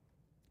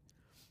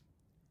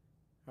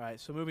 All right,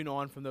 so moving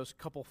on from those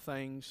couple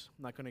things,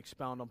 I'm not going to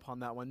expound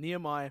upon that one.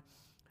 Nehemiah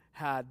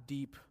had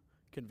deep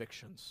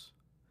convictions.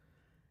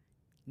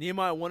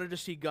 Nehemiah wanted to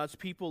see God's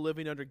people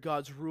living under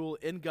God's rule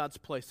in God's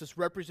place. This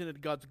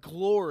represented God's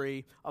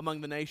glory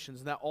among the nations,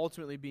 and that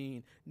ultimately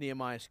being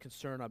Nehemiah's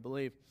concern, I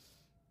believe.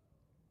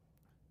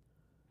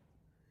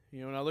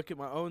 You know, when I look at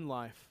my own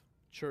life,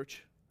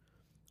 church,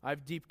 I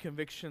have deep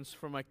convictions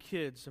for my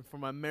kids and for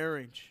my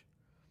marriage.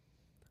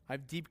 I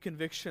have deep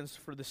convictions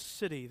for the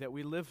city that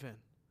we live in.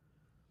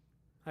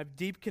 I have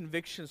deep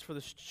convictions for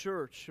this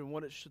church and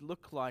what it should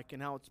look like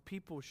and how its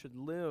people should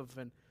live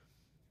and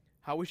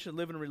how we should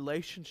live in a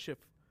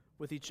relationship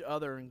with each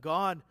other. And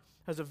God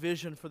has a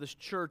vision for this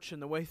church and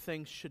the way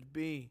things should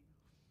be.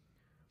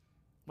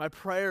 My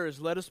prayer is,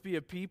 let us be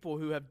a people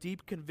who have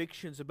deep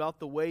convictions about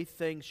the way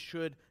things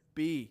should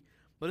be.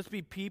 Let us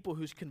be people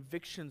whose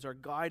convictions are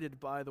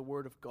guided by the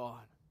Word of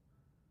God.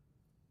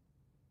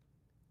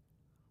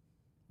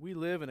 We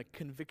live in a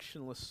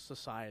convictionless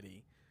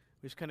society.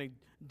 We just kind of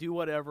do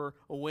whatever,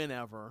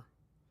 whenever.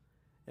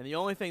 And the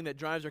only thing that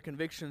drives our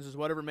convictions is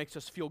whatever makes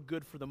us feel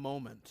good for the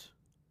moment.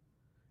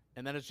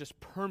 And that has just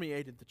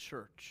permeated the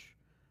church.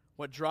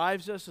 What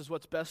drives us is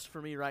what's best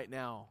for me right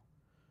now.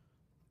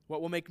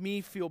 What will make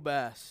me feel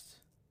best.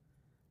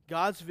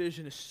 God's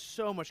vision is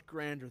so much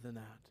grander than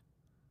that.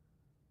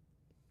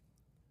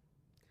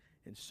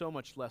 And so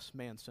much less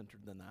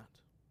man-centered than that.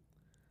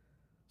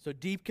 So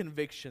deep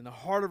conviction, the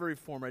heart of a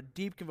reformer, a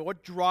deep conviction.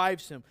 What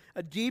drives him?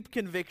 A deep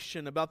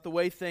conviction about the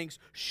way things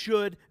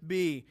should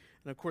be.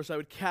 And of course, I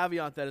would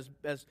caveat that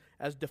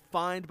as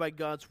defined by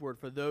God's Word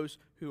for those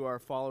who are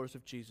followers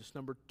of Jesus.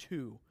 Number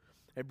two,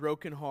 a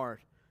broken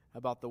heart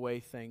about the way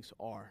things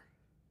are.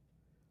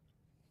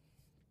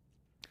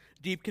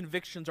 Deep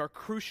convictions are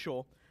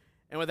crucial,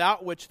 and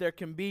without which there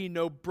can be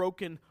no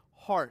broken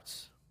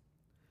hearts.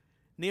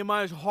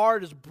 Nehemiah's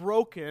heart is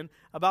broken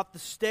about the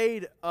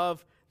state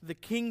of the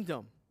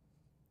kingdom.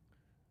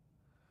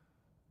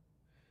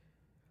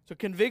 So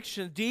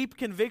convictions, deep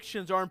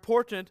convictions are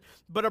important,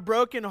 but a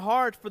broken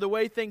heart for the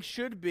way things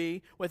should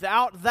be,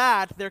 without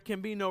that, there can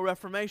be no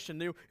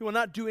reformation. You will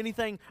not do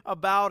anything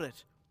about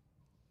it.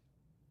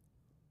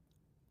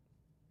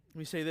 Let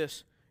me say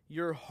this.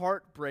 Your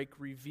heartbreak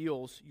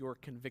reveals your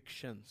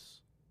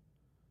convictions.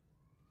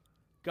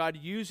 God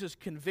uses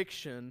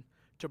conviction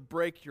to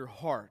break your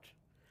heart.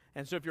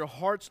 And so if your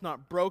heart's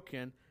not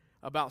broken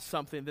about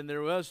something, then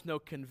there was no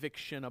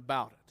conviction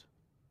about it.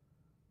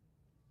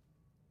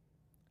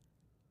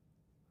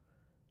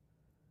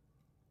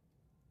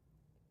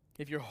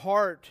 If your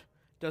heart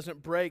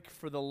doesn't break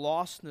for the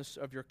lostness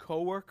of your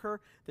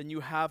coworker, then you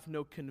have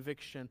no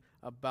conviction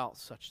about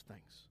such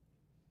things.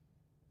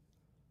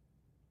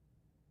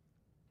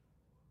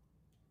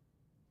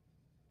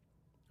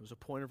 It was a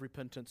point of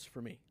repentance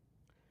for me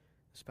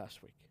this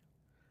past week.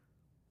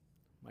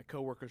 My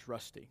coworker's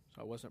Rusty,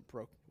 so I wasn't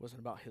broke. It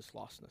wasn't about his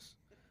lostness,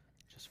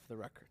 just for the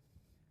record.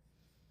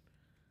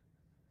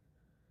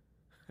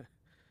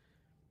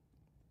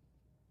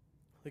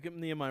 Look at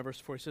Nehemiah verse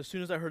 4. He says, as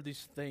soon as I heard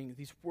these things,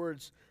 these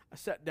words, I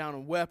sat down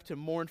and wept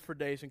and mourned for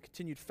days and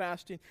continued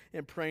fasting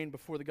and praying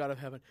before the God of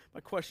heaven.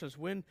 My question is,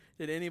 when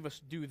did any of us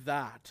do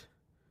that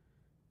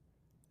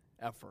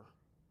ever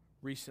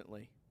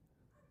recently?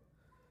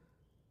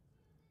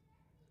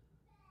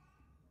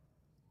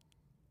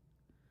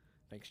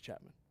 Thanks,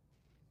 Chapman.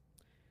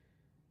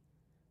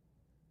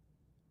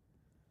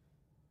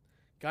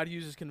 God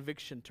uses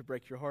conviction to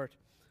break your heart.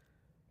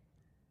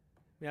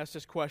 Let me ask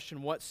this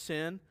question. What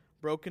sin,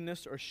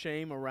 brokenness, or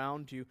shame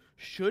around you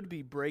should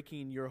be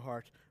breaking your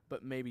heart,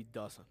 but maybe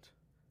doesn't?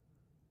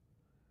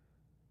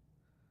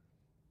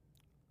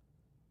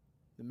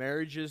 The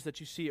marriages that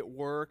you see at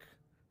work,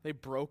 are they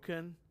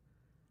broken?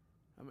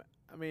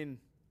 I mean,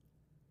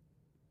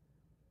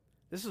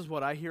 this is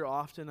what I hear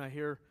often. I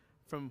hear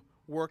from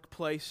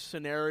workplace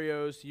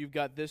scenarios. You've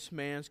got this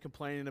man's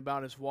complaining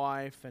about his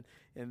wife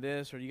and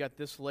this, or you got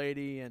this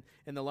lady and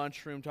in the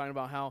lunchroom talking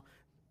about how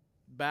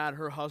bad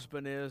her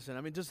husband is. And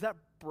I mean, does that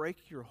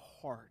break your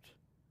heart?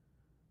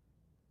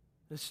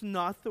 It's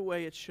not the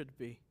way it should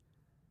be.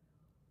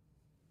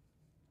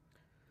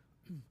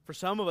 For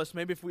some of us,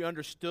 maybe if we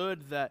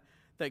understood that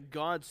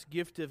God's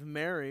gift of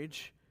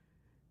marriage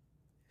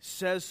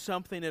says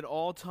something at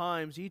all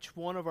times, each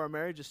one of our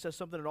marriages says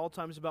something at all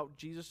times about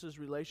Jesus'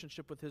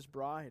 relationship with his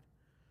bride.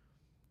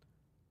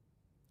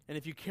 And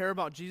if you care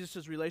about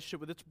Jesus' relationship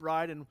with its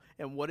bride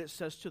and what it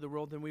says to the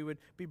world, then we would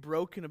be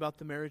broken about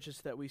the marriages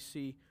that we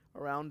see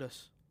around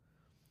us.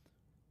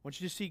 I want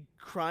you to see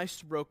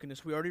Christ's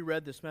brokenness. We already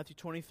read this, Matthew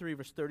 23,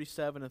 verse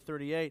 37 and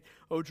 38.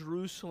 O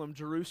Jerusalem,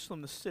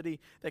 Jerusalem, the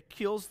city that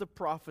kills the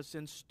prophets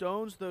and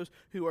stones those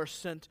who are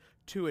sent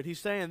to it.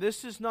 He's saying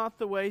this is not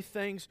the way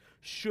things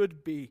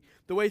should be.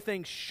 The way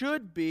things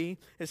should be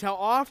is how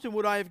often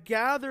would I have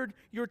gathered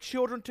your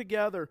children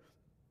together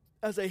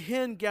as a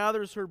hen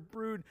gathers her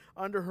brood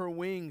under her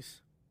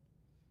wings.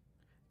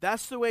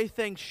 That's the way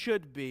things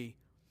should be.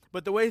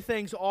 But the way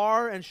things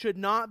are and should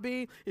not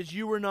be is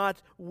you were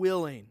not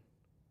willing.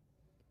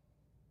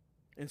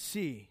 And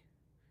see,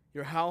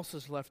 your house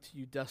is left to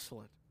you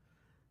desolate.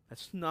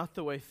 That's not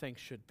the way things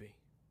should be.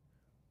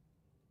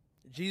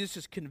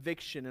 Jesus'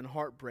 conviction and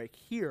heartbreak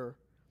here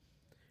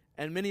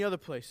and many other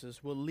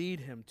places will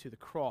lead him to the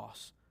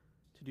cross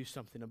to do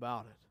something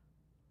about it.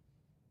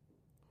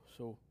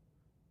 So,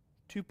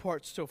 2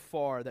 parts so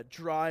far that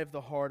drive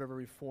the heart of a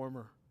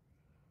reformer.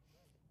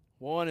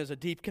 One is a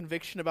deep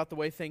conviction about the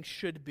way things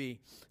should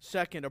be.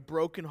 Second, a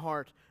broken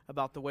heart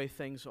about the way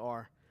things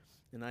are.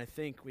 And I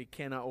think we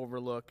cannot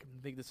overlook,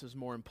 I think this is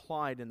more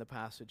implied in the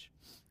passage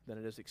than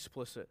it is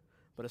explicit,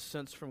 but a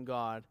sense from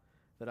God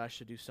that I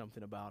should do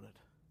something about it.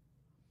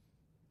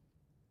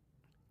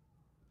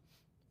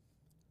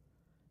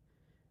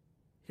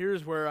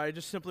 Here's where I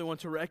just simply want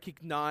to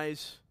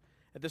recognize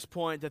at this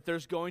point that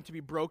there's going to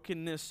be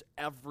brokenness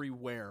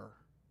everywhere.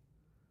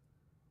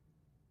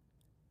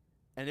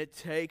 And it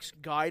takes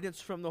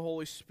guidance from the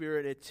Holy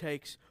Spirit. It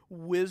takes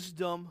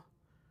wisdom.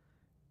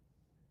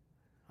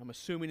 I'm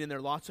assuming in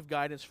there lots of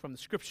guidance from the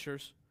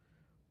Scriptures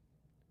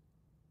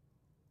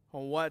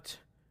on what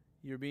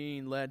you're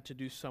being led to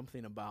do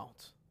something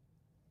about.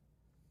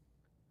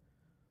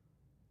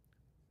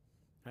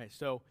 All right,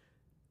 so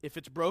if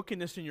it's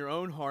brokenness in your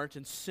own heart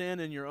and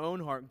sin in your own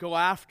heart, go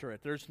after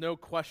it. There's no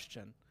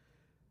question.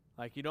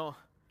 Like you don't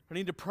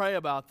need to pray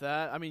about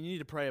that. I mean, you need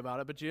to pray about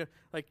it, but you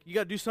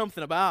got to do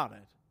something about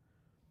it.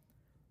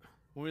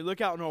 When we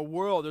look out in our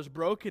world, there's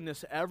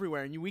brokenness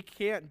everywhere, and we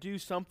can't do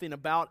something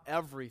about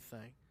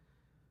everything.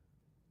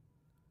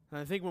 And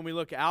I think when we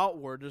look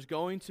outward, there's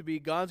going to be,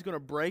 God's going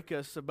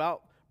to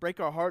break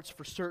our hearts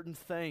for certain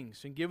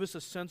things and give us a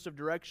sense of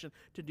direction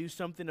to do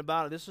something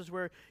about it. This is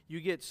where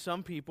you get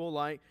some people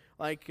like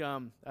I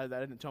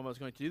didn't tell them I was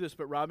going to do this,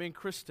 but Robbie and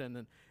Kristen,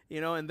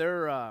 and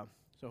they're,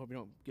 so I hope you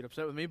don't get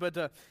upset with me,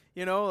 but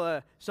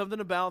something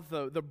about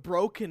the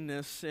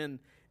brokenness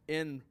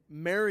in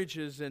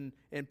marriages and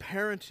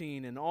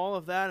parenting and all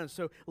of that, and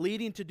so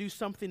leading to do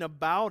something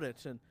about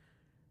it, and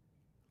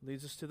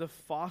leads us to the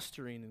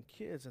fostering and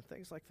kids and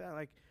things like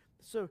that.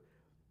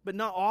 But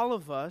not all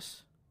of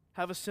us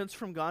have a sense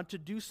from God to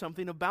do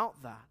something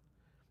about that,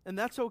 and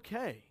that's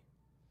okay.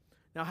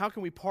 Now, how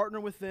can we partner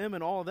with them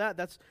and all of that?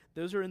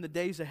 Those are in the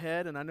days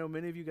ahead, and I know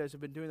many of you guys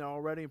have been doing that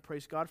already, and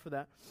praise God for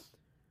that.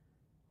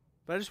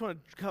 But I just want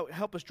to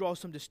help us draw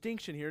some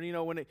distinction here.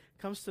 When it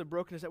comes to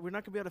brokenness, that we're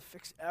not going to be able to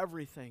fix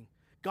everything.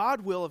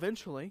 God will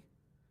eventually.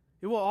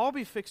 It will all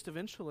be fixed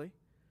eventually.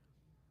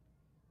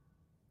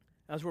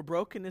 As we're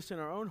brokenness in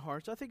our own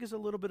hearts, I think is a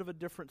little bit of a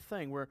different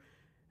thing, where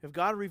if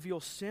God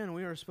reveals sin,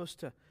 we are supposed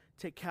to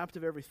take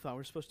captive every thought.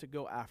 We're supposed to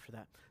go after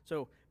that.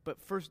 But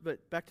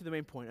back to the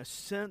main point, a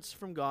sense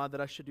from God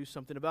that I should do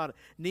something about it.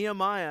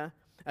 Nehemiah,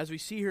 as we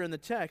see here in the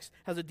text,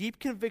 has a deep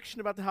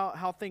conviction about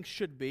how things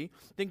should be.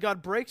 Then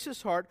God breaks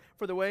his heart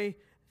for the way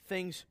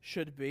things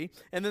should be.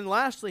 And then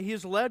lastly, he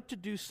is led to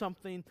do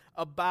something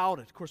about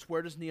it. Of course,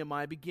 where does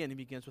Nehemiah begin? He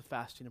begins with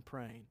fasting and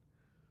praying.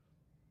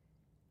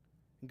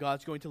 And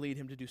God's going to lead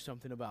him to do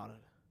something about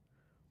it.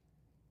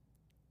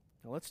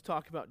 Now let's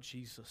talk about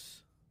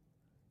Jesus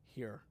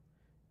here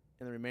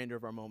in the remainder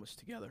of our moments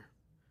together.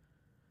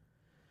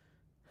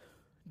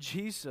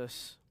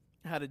 Jesus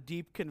had a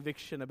deep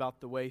conviction about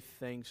the way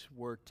things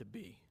were to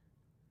be.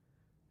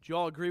 Do you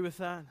all agree with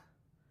that?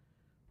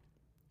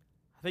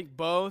 I think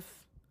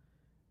both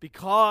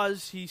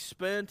because he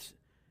spent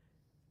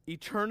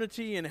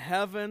eternity in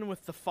heaven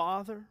with the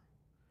Father,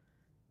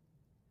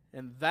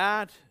 and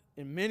that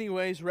in many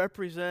ways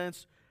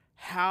represents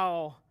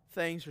how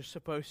things are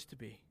supposed to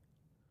be.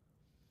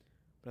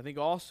 But I think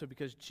also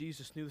because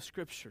Jesus knew the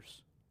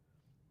Scriptures.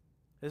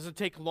 It doesn't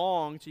take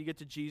long till you get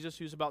to Jesus,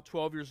 who's about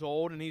 12 years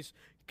old, and he's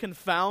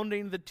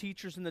confounding the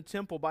teachers in the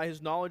temple by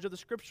his knowledge of the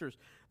Scriptures.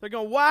 They're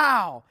going,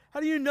 wow,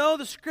 how do you know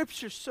the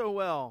Scriptures so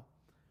well?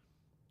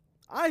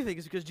 I think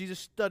it's because Jesus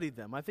studied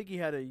them. I think he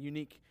had a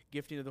unique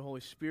gifting of the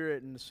Holy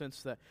Spirit in the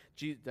sense that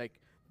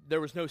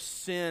there was no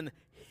sin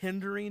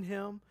hindering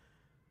him.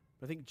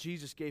 But I think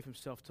Jesus gave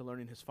himself to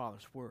learning his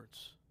Father's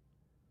words.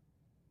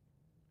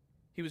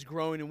 He was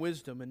growing in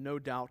wisdom and no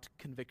doubt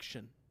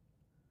conviction.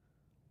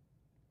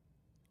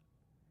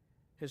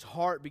 His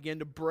heart began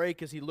to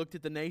break as he looked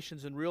at the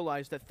nations and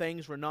realized that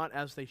things were not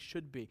as they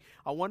should be.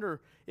 I wonder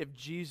if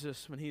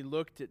Jesus, when he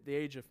looked at the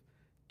age of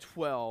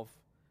 12,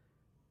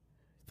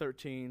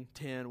 13,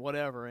 10,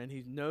 whatever, and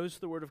he knows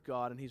the Word of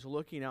God and he's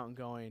looking out and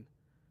going,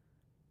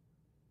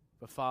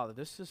 but Father,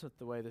 this isn't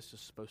the way this is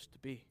supposed to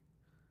be.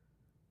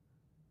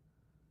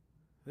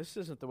 This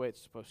isn't the way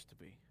it's supposed to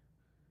be.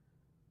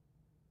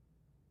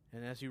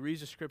 And as he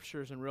reads the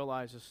Scriptures and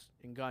realizes,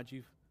 in God,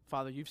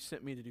 Father, you've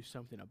sent me to do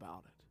something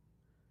about it.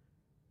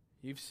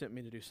 You've sent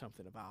me to do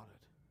something about it.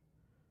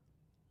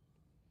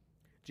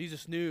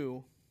 Jesus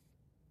knew,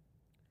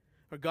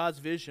 or God's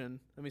vision,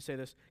 let me say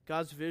this,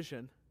 God's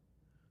vision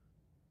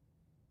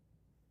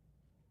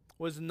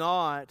was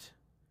not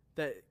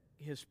that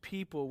his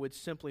people would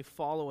simply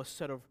follow a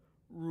set of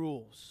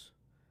rules.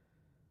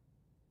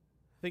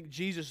 I think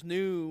Jesus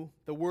knew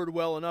the Word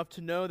well enough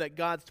to know that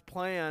God's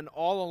plan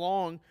all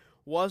along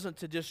wasn't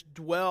to just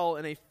dwell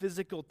in a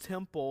physical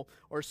temple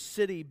or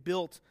city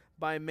built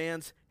by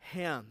man's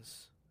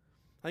hands.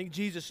 I think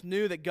Jesus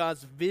knew that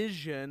God's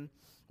vision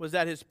was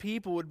that his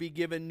people would be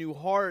given new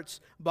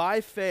hearts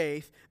by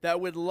faith that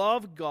would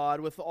love God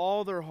with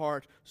all their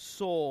heart,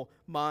 soul,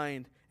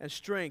 mind, and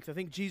strength. I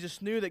think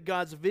Jesus knew that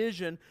God's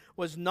vision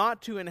was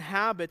not to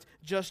inhabit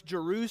just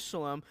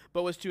Jerusalem,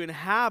 but was to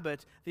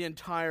inhabit the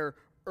entire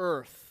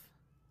earth.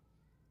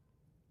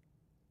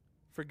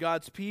 For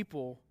God's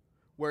people,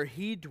 where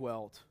he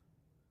dwelt,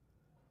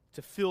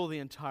 to fill the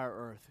entire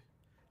earth.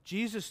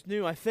 Jesus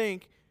knew, I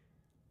think,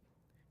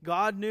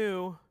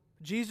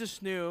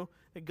 Jesus knew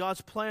that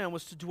God's plan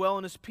was to dwell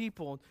in his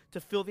people,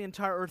 to fill the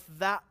entire earth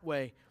that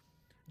way.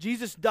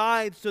 Jesus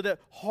died so that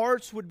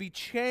hearts would be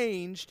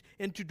changed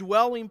into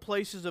dwelling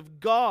places of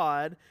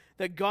God,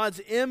 that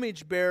God's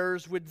image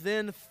bearers would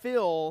then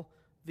fill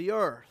the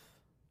earth.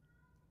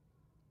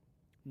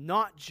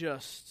 Not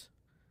just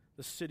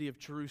the city of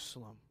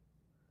Jerusalem,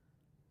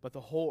 but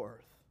the whole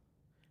earth.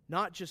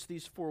 Not just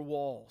these four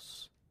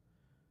walls,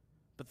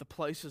 but the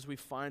places we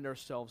find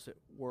ourselves at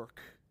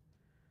work,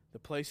 the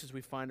places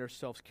we find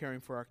ourselves caring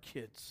for our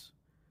kids.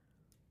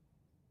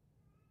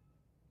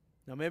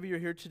 Now maybe you're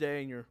here today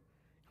and you're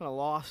kind of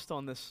lost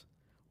on this.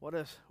 All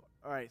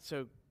right,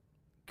 so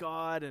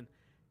God and,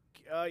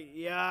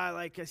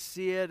 I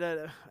see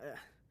it.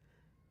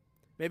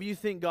 Maybe you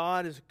think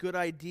God is a good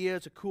idea,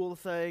 it's a cool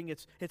thing,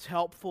 it's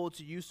helpful,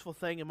 it's a useful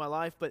thing in my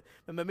life, but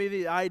maybe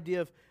the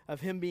idea of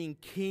him being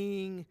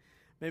king,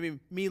 maybe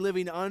me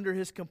living under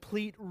his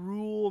complete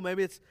rule,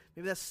 maybe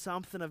that's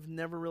something I've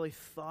never really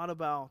thought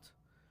about.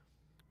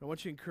 I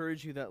want to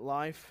encourage you that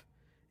life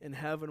in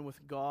heaven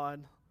with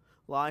God,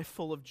 life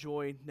full of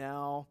joy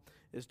now,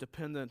 is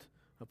dependent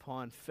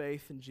upon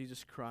faith in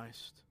Jesus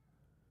Christ.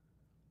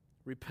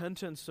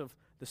 Repentance of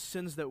the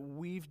sins that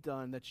we've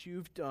done, that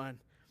you've done,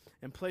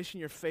 and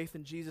placing your faith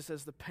in Jesus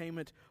as the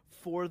payment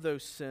for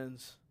those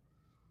sins.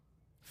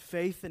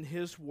 Faith in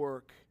his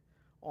work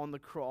on the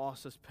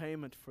cross as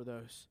payment for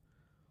those.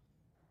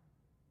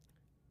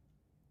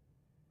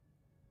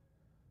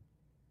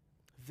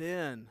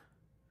 Then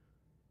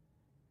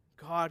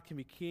God can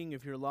be king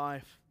of your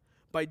life.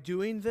 By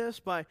doing this,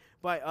 by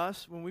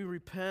us, when we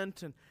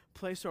repent and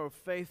place our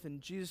faith in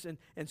Jesus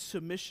and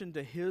submission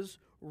to his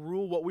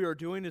rule, what we are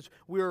doing is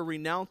we are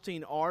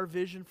renouncing our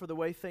vision for the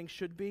way things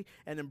should be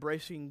and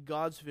embracing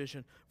God's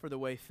vision for the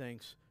way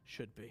things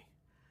should be.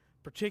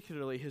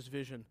 Particularly his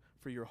vision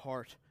for your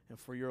heart and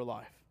for your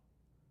life.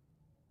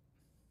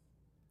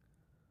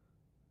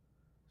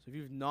 So if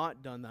you've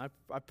not done that,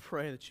 I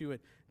pray that you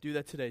would do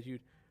that today.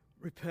 You'd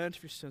repent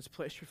of your sins,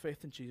 place your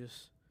faith in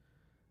Jesus,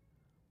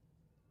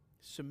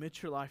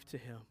 submit your life to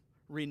him,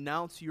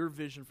 renounce your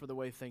vision for the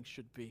way things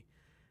should be,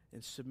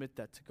 and submit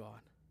that to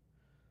God.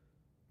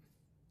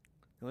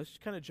 Now let's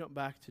just kind of jump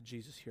back to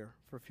Jesus here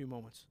for a few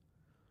moments.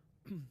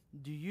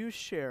 Do you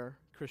share,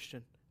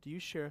 Christian,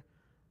 the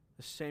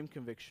same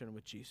conviction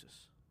with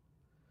Jesus?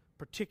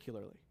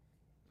 Particularly,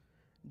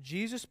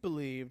 Jesus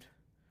believed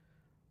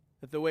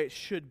that the way it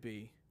should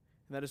be,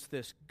 and that is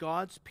this: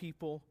 God's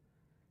people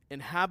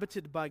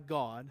inhabited by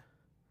God,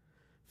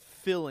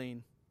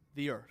 filling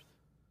the earth.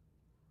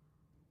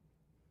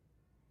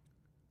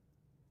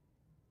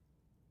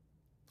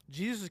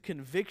 Jesus'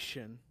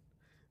 conviction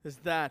is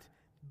that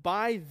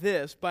by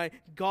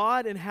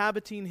God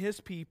inhabiting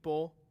his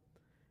people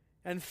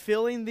and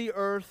filling the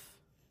earth,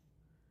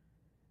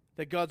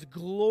 that God's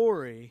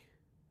glory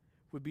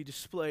would be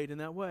displayed in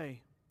that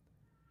way.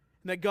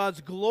 And that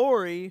God's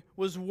glory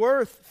was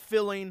worth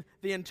filling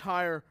the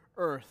entire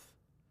earth.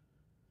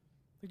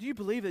 Do you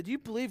believe that? Do you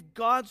believe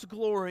God's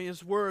glory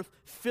is worth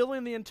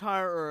filling the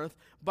entire earth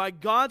by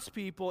God's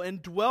people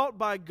and dwelt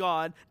by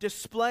God,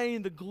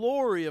 displaying the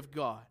glory of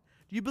God?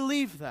 Do you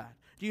believe that?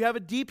 Do you have a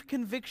deep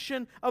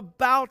conviction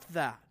about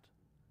that?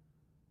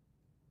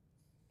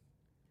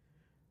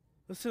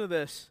 Listen to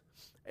this.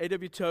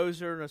 A.W.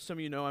 Tozer, as some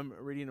of you know, I'm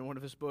reading in one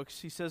of his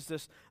books, he says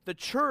this: the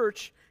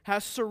church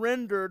has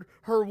surrendered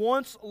her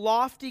once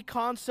lofty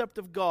concept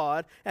of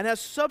God and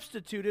has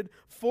substituted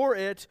for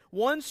it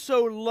one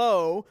so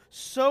low,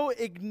 so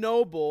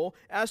ignoble,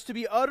 as to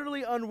be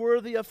utterly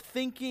unworthy of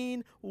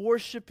thinking,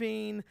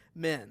 worshiping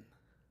men.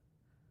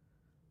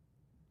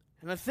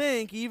 And I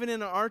think even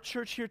in our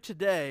church here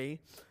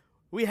today,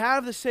 we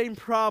have the same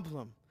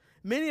problem.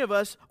 Many of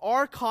us,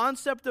 our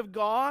concept of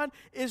God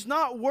is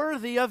not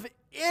worthy of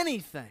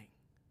anything.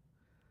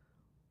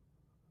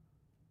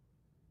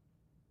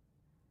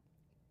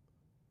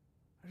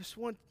 I just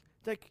want,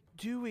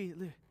 do we?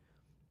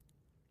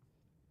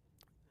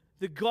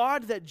 The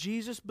God that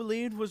Jesus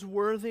believed was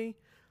worthy,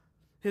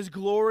 His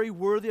glory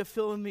worthy of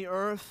filling the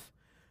earth,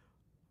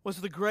 was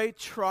the great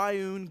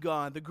triune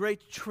God, the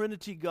great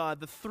Trinity God,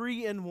 the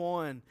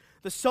three-in-one,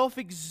 the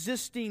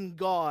self-existing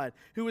God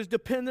who is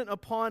dependent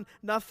upon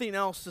nothing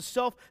else, the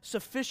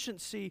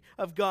self-sufficiency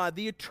of God,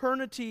 the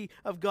eternity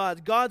of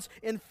God, God's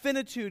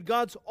infinitude,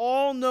 God's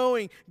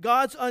all-knowing,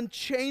 God's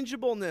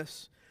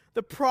unchangeableness,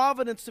 the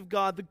providence of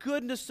God, the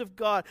goodness of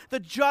God,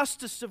 the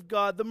justice of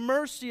God, the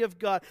mercy of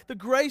God, the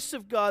grace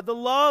of God, the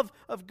love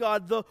of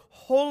God, the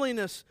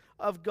holiness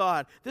of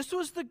God. This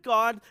was the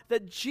God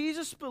that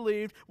Jesus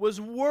believed was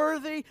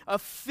worthy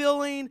of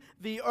filling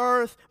the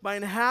earth by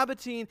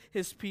inhabiting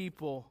His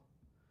people.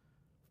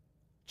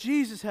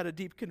 Jesus had a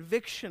deep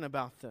conviction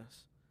about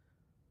this.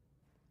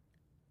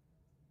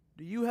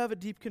 Do you have a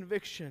deep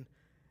conviction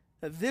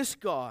that this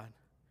God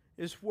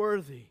is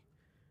worthy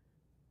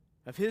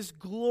of His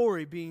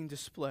glory being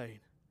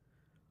displayed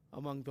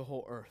among the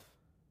whole earth?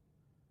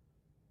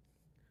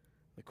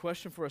 The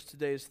question for us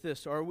today is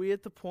this: are we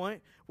at the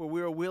point where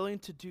we are willing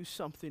to do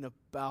something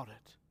about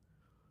it?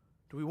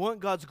 Do we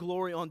want God's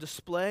glory on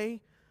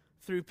display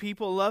through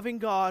people loving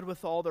God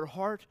with all their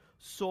heart,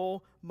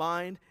 soul,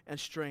 mind, and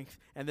strength,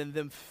 and then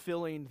them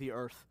filling the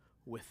earth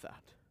with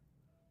that?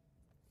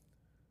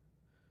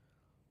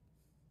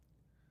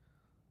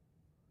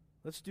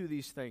 Let's do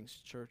these things,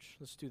 church.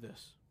 Let's do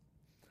this.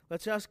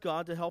 Let's ask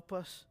God to help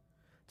us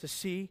to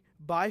see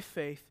by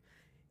faith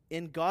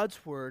in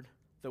God's Word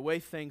the way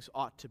things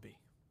ought to be.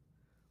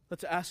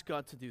 Let's ask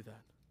God to do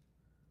that.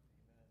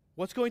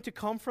 What's going to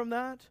come from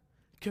that?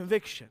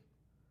 Conviction.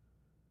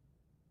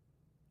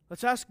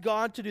 Let's ask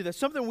God to do that.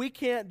 Something we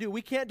can't do.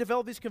 We can't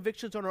develop these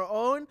convictions on our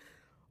own.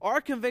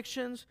 Our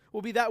convictions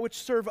will be that which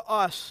serve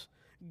us.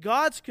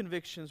 God's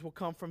convictions will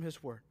come from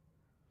His Word.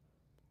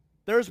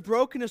 There's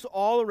brokenness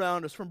all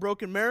around us, from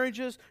broken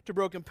marriages to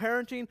broken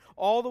parenting,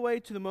 all the way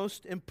to the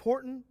most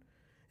important,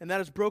 and that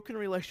is broken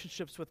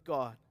relationships with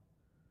God.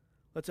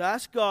 Let's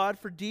ask God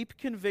for deep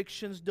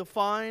convictions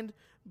defined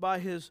by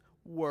His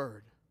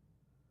Word.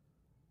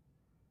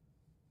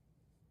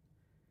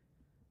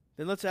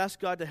 Then let's ask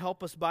God to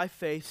help us by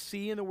faith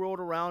see in the world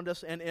around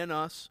us and in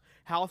us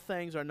how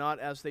things are not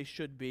as they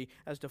should be,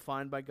 as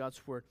defined by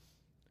God's Word.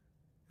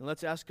 And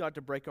let's ask God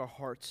to break our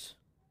hearts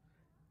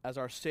as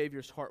our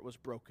Savior's heart was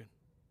broken.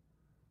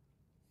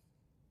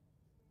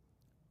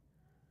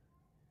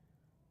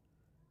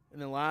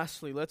 And then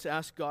lastly, let's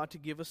ask God to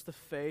give us the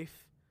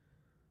faith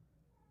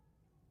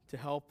to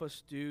help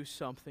us do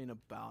something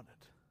about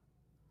it.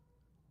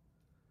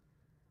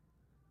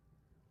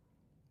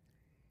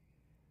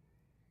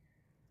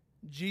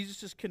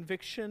 Jesus'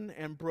 conviction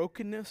and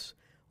brokenness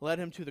led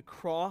Him to the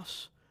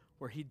cross,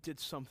 where He did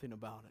something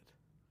about it.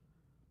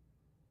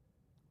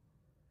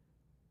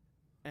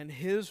 And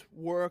His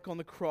work on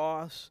the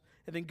cross,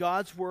 and then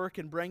God's work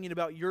in bringing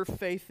about your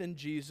faith in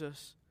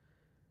Jesus,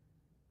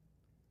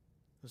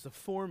 was the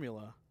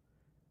formula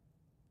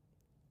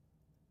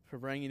for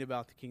bringing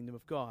about the kingdom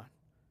of God,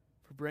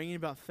 for bringing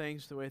about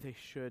things the way they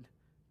should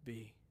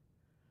be.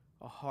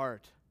 A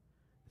heart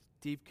with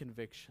deep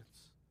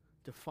convictions,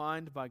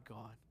 defined by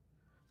God,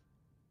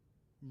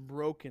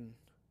 broken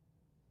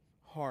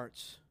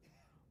hearts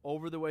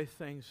over the way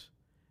things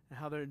and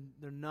how they're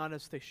not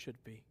as they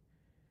should be.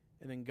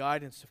 And then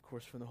guidance, of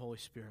course, from the Holy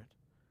Spirit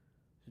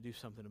to do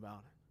something about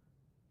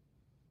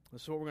it.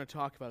 This is what we're going to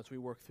talk about as we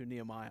work through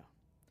Nehemiah.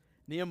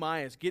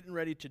 Nehemiah is getting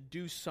ready to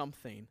do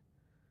something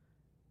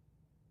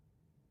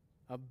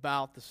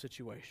about the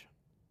situation.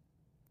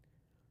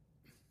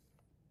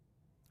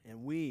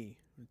 And we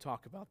will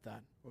talk about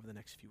that over the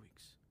next few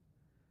weeks.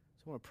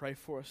 So I want to pray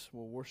for us.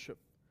 We'll worship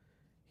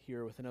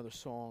here with another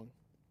song.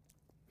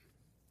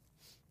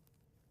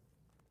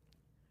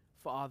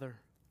 Father,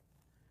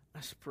 I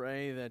just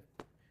pray that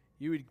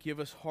You would give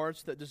us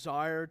hearts that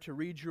desire to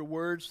read Your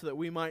Word so that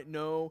we might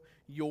know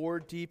Your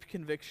deep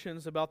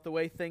convictions about the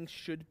way things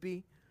should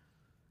be.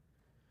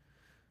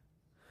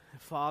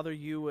 Father,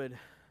 You would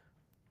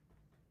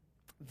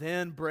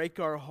then break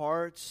our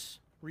hearts,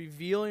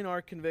 revealing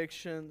our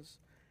convictions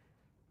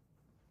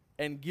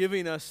and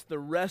giving us the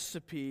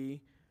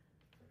recipe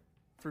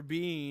for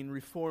being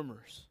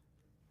reformers.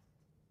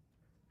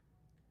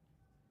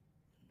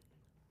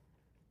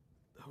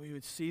 That we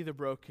would see the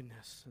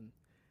brokenness and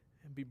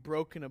be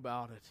broken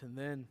about it, and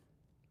then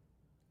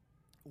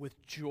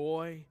with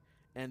joy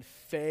and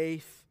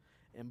faith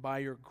and by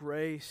your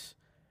grace,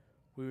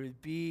 we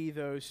would be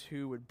those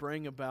who would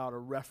bring about a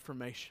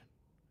reformation.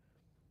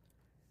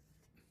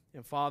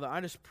 And Father,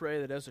 I just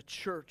pray that as a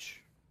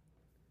church,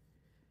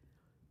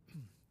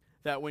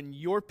 that when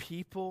your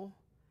people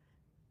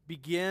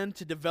begin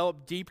to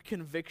develop deep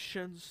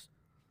convictions,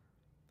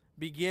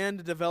 begin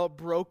to develop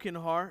broken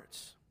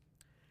hearts,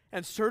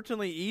 and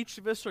certainly each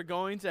of us are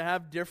going to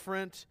have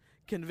different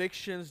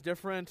convictions,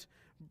 different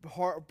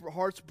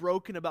hearts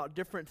broken about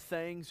different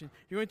things. And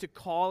you're going to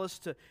call us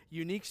to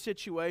unique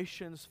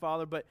situations,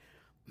 Father, but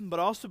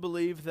also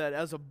believe that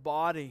as a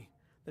body,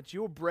 that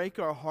you will break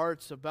our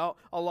hearts about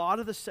a lot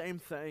of the same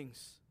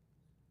things.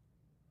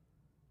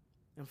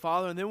 And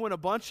Father, and then when a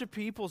bunch of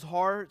people's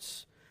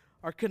hearts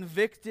are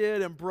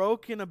convicted and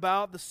broken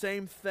about the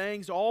same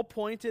things, all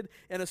pointed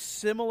in a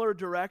similar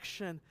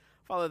direction,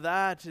 Father,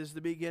 that is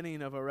the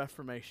beginning of a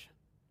reformation.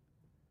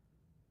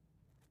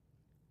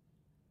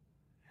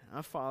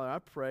 And Father, I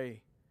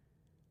pray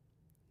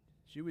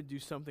that you would do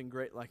something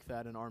great like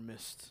that in our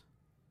midst.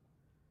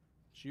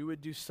 That you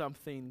would do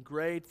something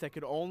great that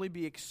could only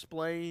be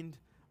explained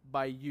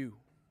by you.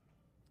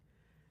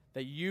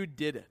 That you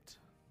did it.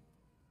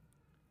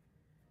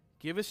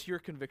 Give us your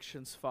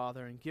convictions,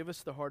 Father, and give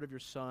us the heart of your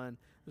Son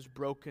who's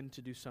broken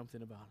to do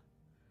something about it.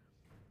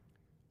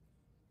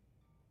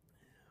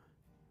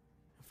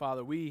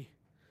 Father, we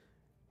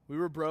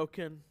were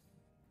broken,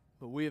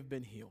 but we have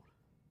been healed.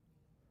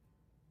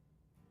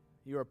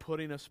 You are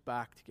putting us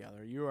back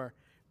together. You are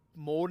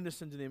molding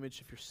us into the image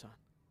of your Son.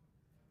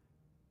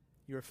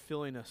 You are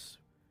filling us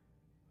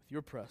with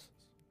your presence,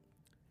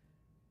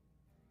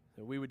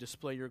 that we would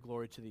display your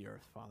glory to the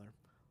earth, Father.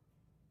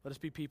 Let us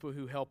be people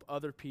who help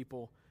other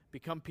people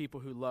become people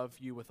who love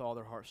you with all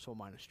their heart, soul,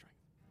 mind, and strength.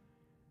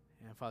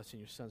 And Father, it's in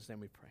your Son's name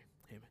we pray.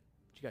 Amen.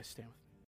 Would you guys stand with me?